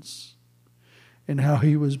sins and how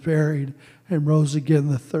he was buried and rose again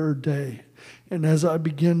the third day. And as I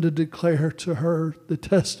began to declare to her the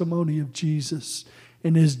testimony of Jesus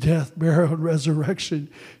in his death, burial, and resurrection,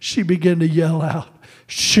 she began to yell out,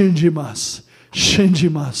 Shinjimas,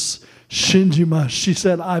 Shinjimas, Shinjimas. She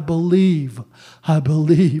said, I believe, I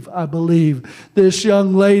believe, I believe. This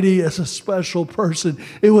young lady is a special person.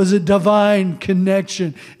 It was a divine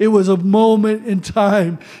connection. It was a moment in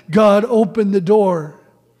time. God opened the door.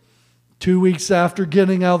 2 weeks after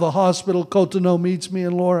getting out of the hospital, Cotonou meets me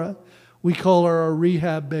and Laura. We call her our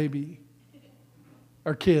rehab baby.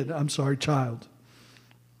 Our child.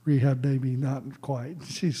 Rehab baby, not quite.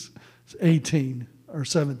 She's 18 or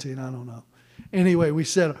 17, I don't know. Anyway, we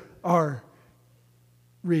said our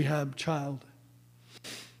rehab child.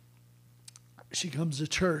 She comes to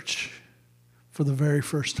church for the very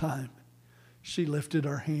first time. She lifted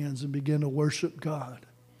her hands and began to worship God.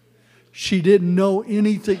 She didn't know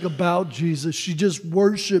anything about Jesus. She just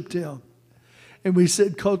worshiped him. And we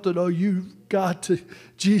said, Cotonou,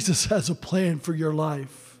 Jesus has a plan for your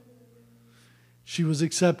life. She was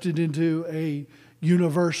accepted into a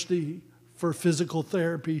university for physical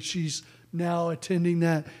therapy. She's now attending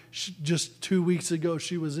that. Just 2 weeks ago,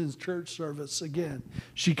 she was in church service again.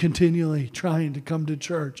 She continually trying to come to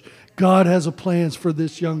church. God has a plans for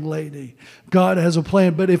this young lady. God has a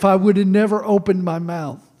plan. But if I would have never opened my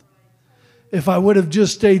mouth, if I would have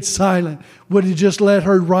just stayed silent, would have just let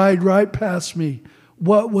her ride right past me,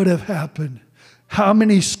 what would have happened? How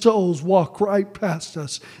many souls walk right past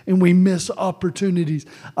us and we miss opportunities?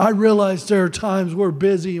 I realize there are times we're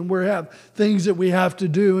busy and we have things that we have to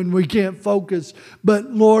do and we can't focus.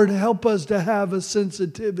 But Lord, help us to have a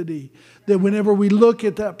sensitivity that whenever we look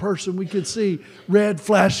at that person, we can see red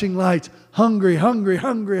flashing lights, hungry, hungry,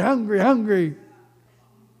 hungry, hungry, hungry.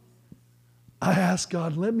 I ask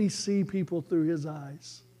God, let me see people through his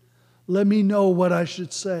eyes. Let me know what I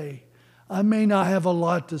should say. I may not have a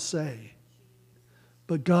lot to say,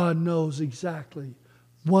 but God knows exactly.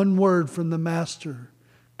 One word from the Master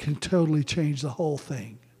can totally change the whole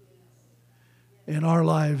thing. In our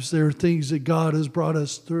lives, there are things that God has brought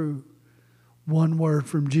us through. One word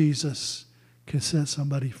from Jesus can set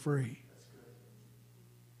somebody free.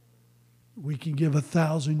 We can give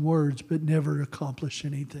 1,000 words but never accomplish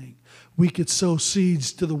anything. We could sow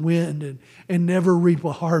seeds to the wind and never reap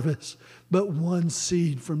a harvest. But one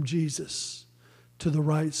seed from Jesus to the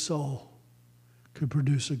right soul could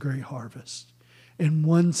produce a great harvest. And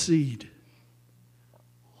one seed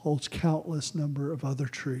holds countless number of other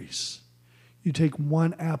trees. You take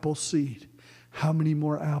one apple seed, how many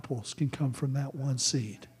more apples can come from that one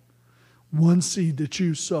seed? One seed that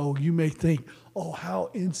you sow, you may think, oh,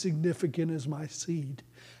 how insignificant is my seed?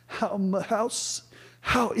 How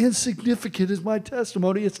insignificant is my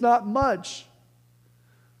testimony? It's not much.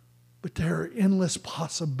 But there are endless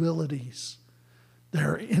possibilities.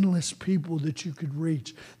 There are endless people that you could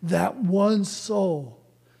reach. That one soul,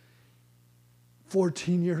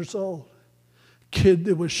 14 years old, kid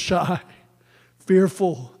that was shy,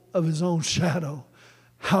 fearful of his own shadow.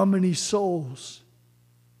 How many souls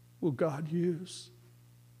will God use?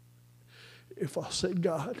 If I'll say,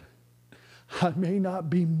 God, I may not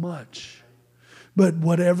be much, but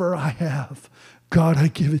whatever I have, God, I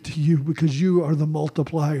give it to you because you are the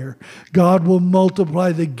multiplier. God will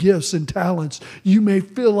multiply the gifts and talents. You may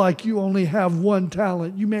feel like you only have one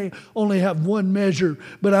talent. You may only have one measure,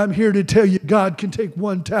 but I'm here to tell you God can take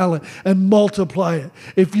one talent and multiply it.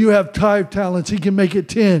 If you have 5 talents, he can make it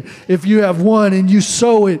 10. If you have one and you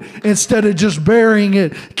sow it, instead of just burying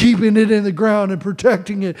it, keeping it in the ground and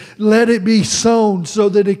protecting it, let it be sown so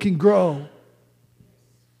that it can grow.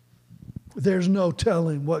 There's no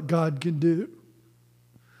telling what God can do.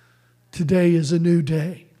 Today is a new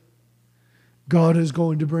day. God is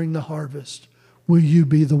going to bring the harvest. Will you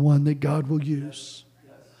be the one that God will use?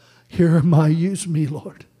 Here am I, use me,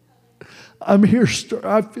 Lord. I'm here,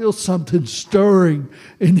 I feel something stirring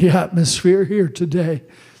in the atmosphere here today.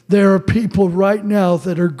 There are people right now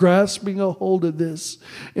that are grasping a hold of this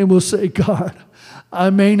and will say, God, I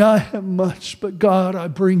may not have much, but God, I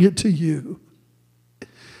bring it to you.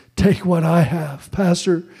 Take what I have.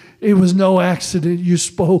 Pastor, it was no accident you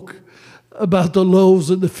spoke about the loaves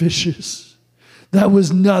and the fishes. That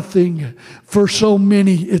was nothing. For so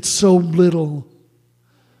many, it's so little.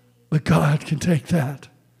 But God can take that.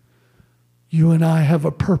 You and I have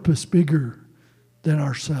a purpose bigger than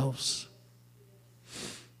ourselves.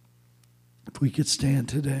 If we could stand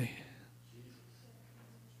today.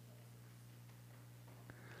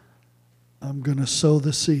 I'm going to sow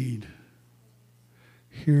the seed.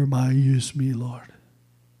 Hear my, use me, Lord.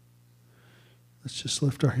 Let's just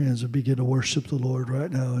lift our hands and begin to worship the Lord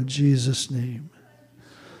right now in Jesus' name.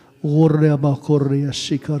 Lord,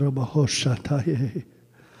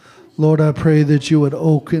 I pray that you would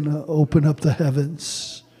open up the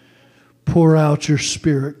heavens. Pour out your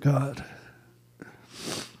Spirit, God.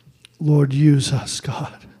 Lord, use us,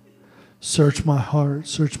 God. Search my heart,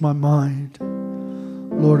 search my mind.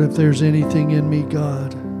 Lord, if there's anything in me,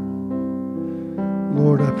 God,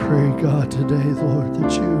 Lord, I pray, God, today, Lord,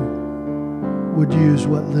 that you would use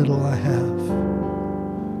what little I have.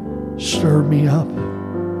 Stir me up.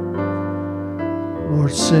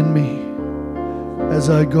 Lord, send me as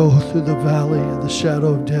I go through the valley of the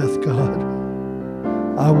shadow of death, God.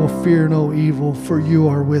 I will fear no evil, for you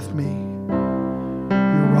are with me.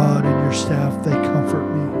 Your rod and your staff, they comfort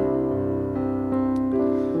me.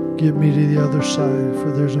 Get me to the other side,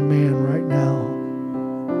 for there's a man right now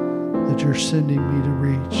that you're sending me to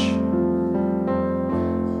reach.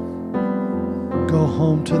 Go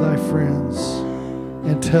home to thy friends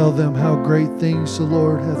and tell them how great things the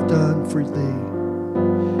Lord hath done for thee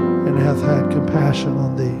and hath had compassion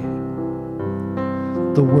on thee.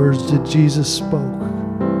 The words that Jesus spoke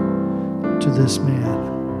to this man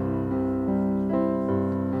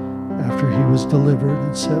after he was delivered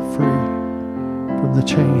and set free from the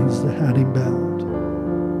chains that had him bound.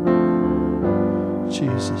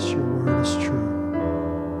 Jesus, your word is true.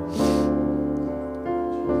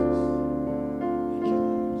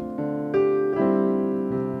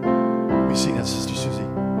 We sing that, Sister Susie.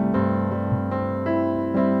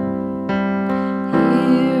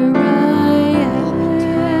 Here I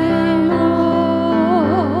am,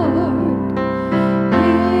 Lord.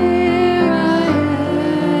 Here I am.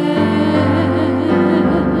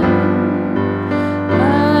 I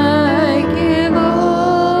give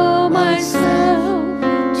all myself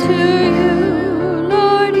to you,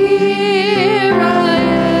 Lord. Here I am.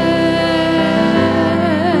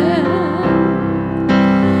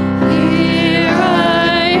 Here I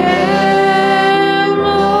am,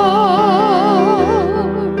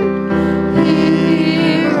 Lord.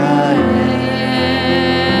 Here I am.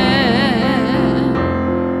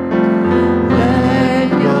 Let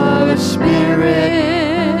your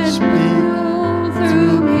Spirit speak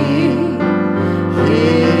through me.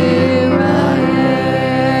 Here I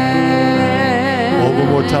am. Oh, one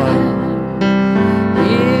more time.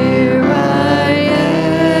 Here I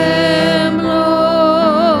am,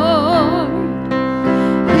 Lord.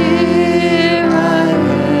 Here I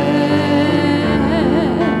am.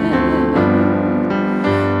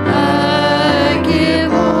 I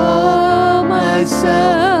give all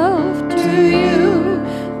myself to you,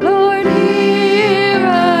 Lord. Here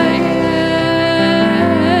I am.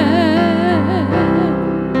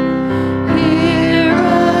 Here I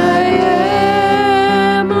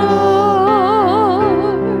am,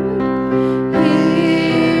 Lord.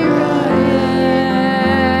 Here I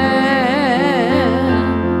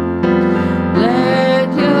am. Let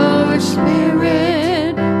your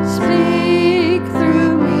Spirit speak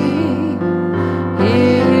through me.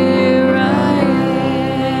 Here I am.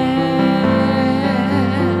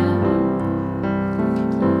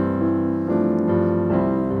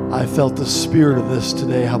 I felt the spirit of this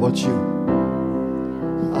today. How about you?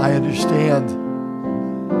 I understand,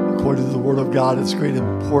 according to the Word of God, it's great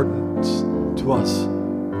importance to us.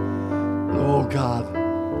 Oh God,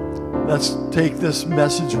 let's take this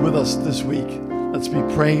message with us this week. Let's be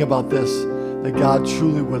praying about this, that God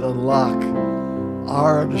truly would unlock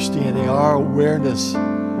our understanding, our awareness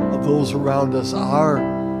of those around us, our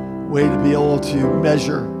way to be able to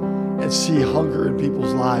measure and see hunger in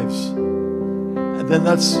people's lives. And then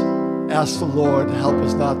let's ask the Lord to help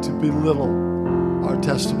us not to belittle our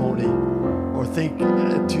testimony or think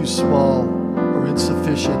it too small or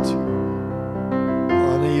insufficient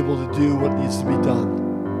or unable to do what needs to be done.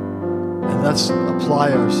 And let's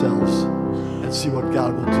apply ourselves and see what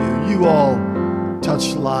God will do. You all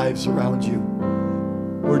touch lives around you.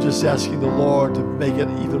 We're just asking the Lord to make it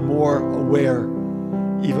even more aware,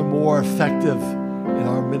 even more effective in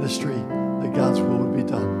our ministry, that God's will would be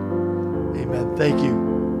done. Amen. Thank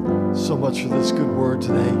you so much for this good word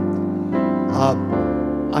today.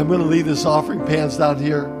 I'm going to leave this offering pans down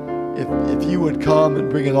here. If you would come and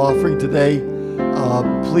bring an offering today,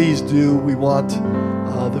 please do. We want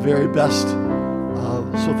the very best.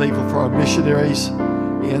 So thankful for our missionaries,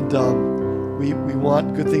 and we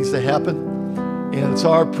want good things to happen. And it's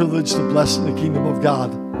our privilege to bless in the kingdom of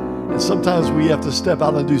God. And sometimes we have to step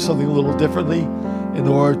out and do something a little differently in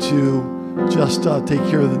order to just take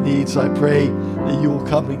care of the needs. I pray that you will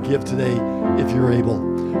come and give today if you're able.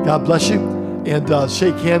 God bless you. And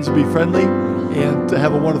shake hands and be friendly and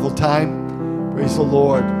have a wonderful time. Praise the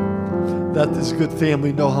Lord. Let this good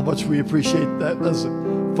family know how much we appreciate that.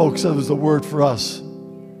 Folks, that was the word for us.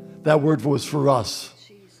 That word was for us.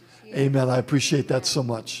 Amen. I appreciate that so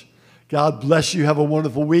much. God bless you. Have a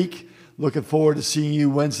wonderful week. Looking forward to seeing you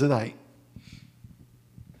Wednesday night.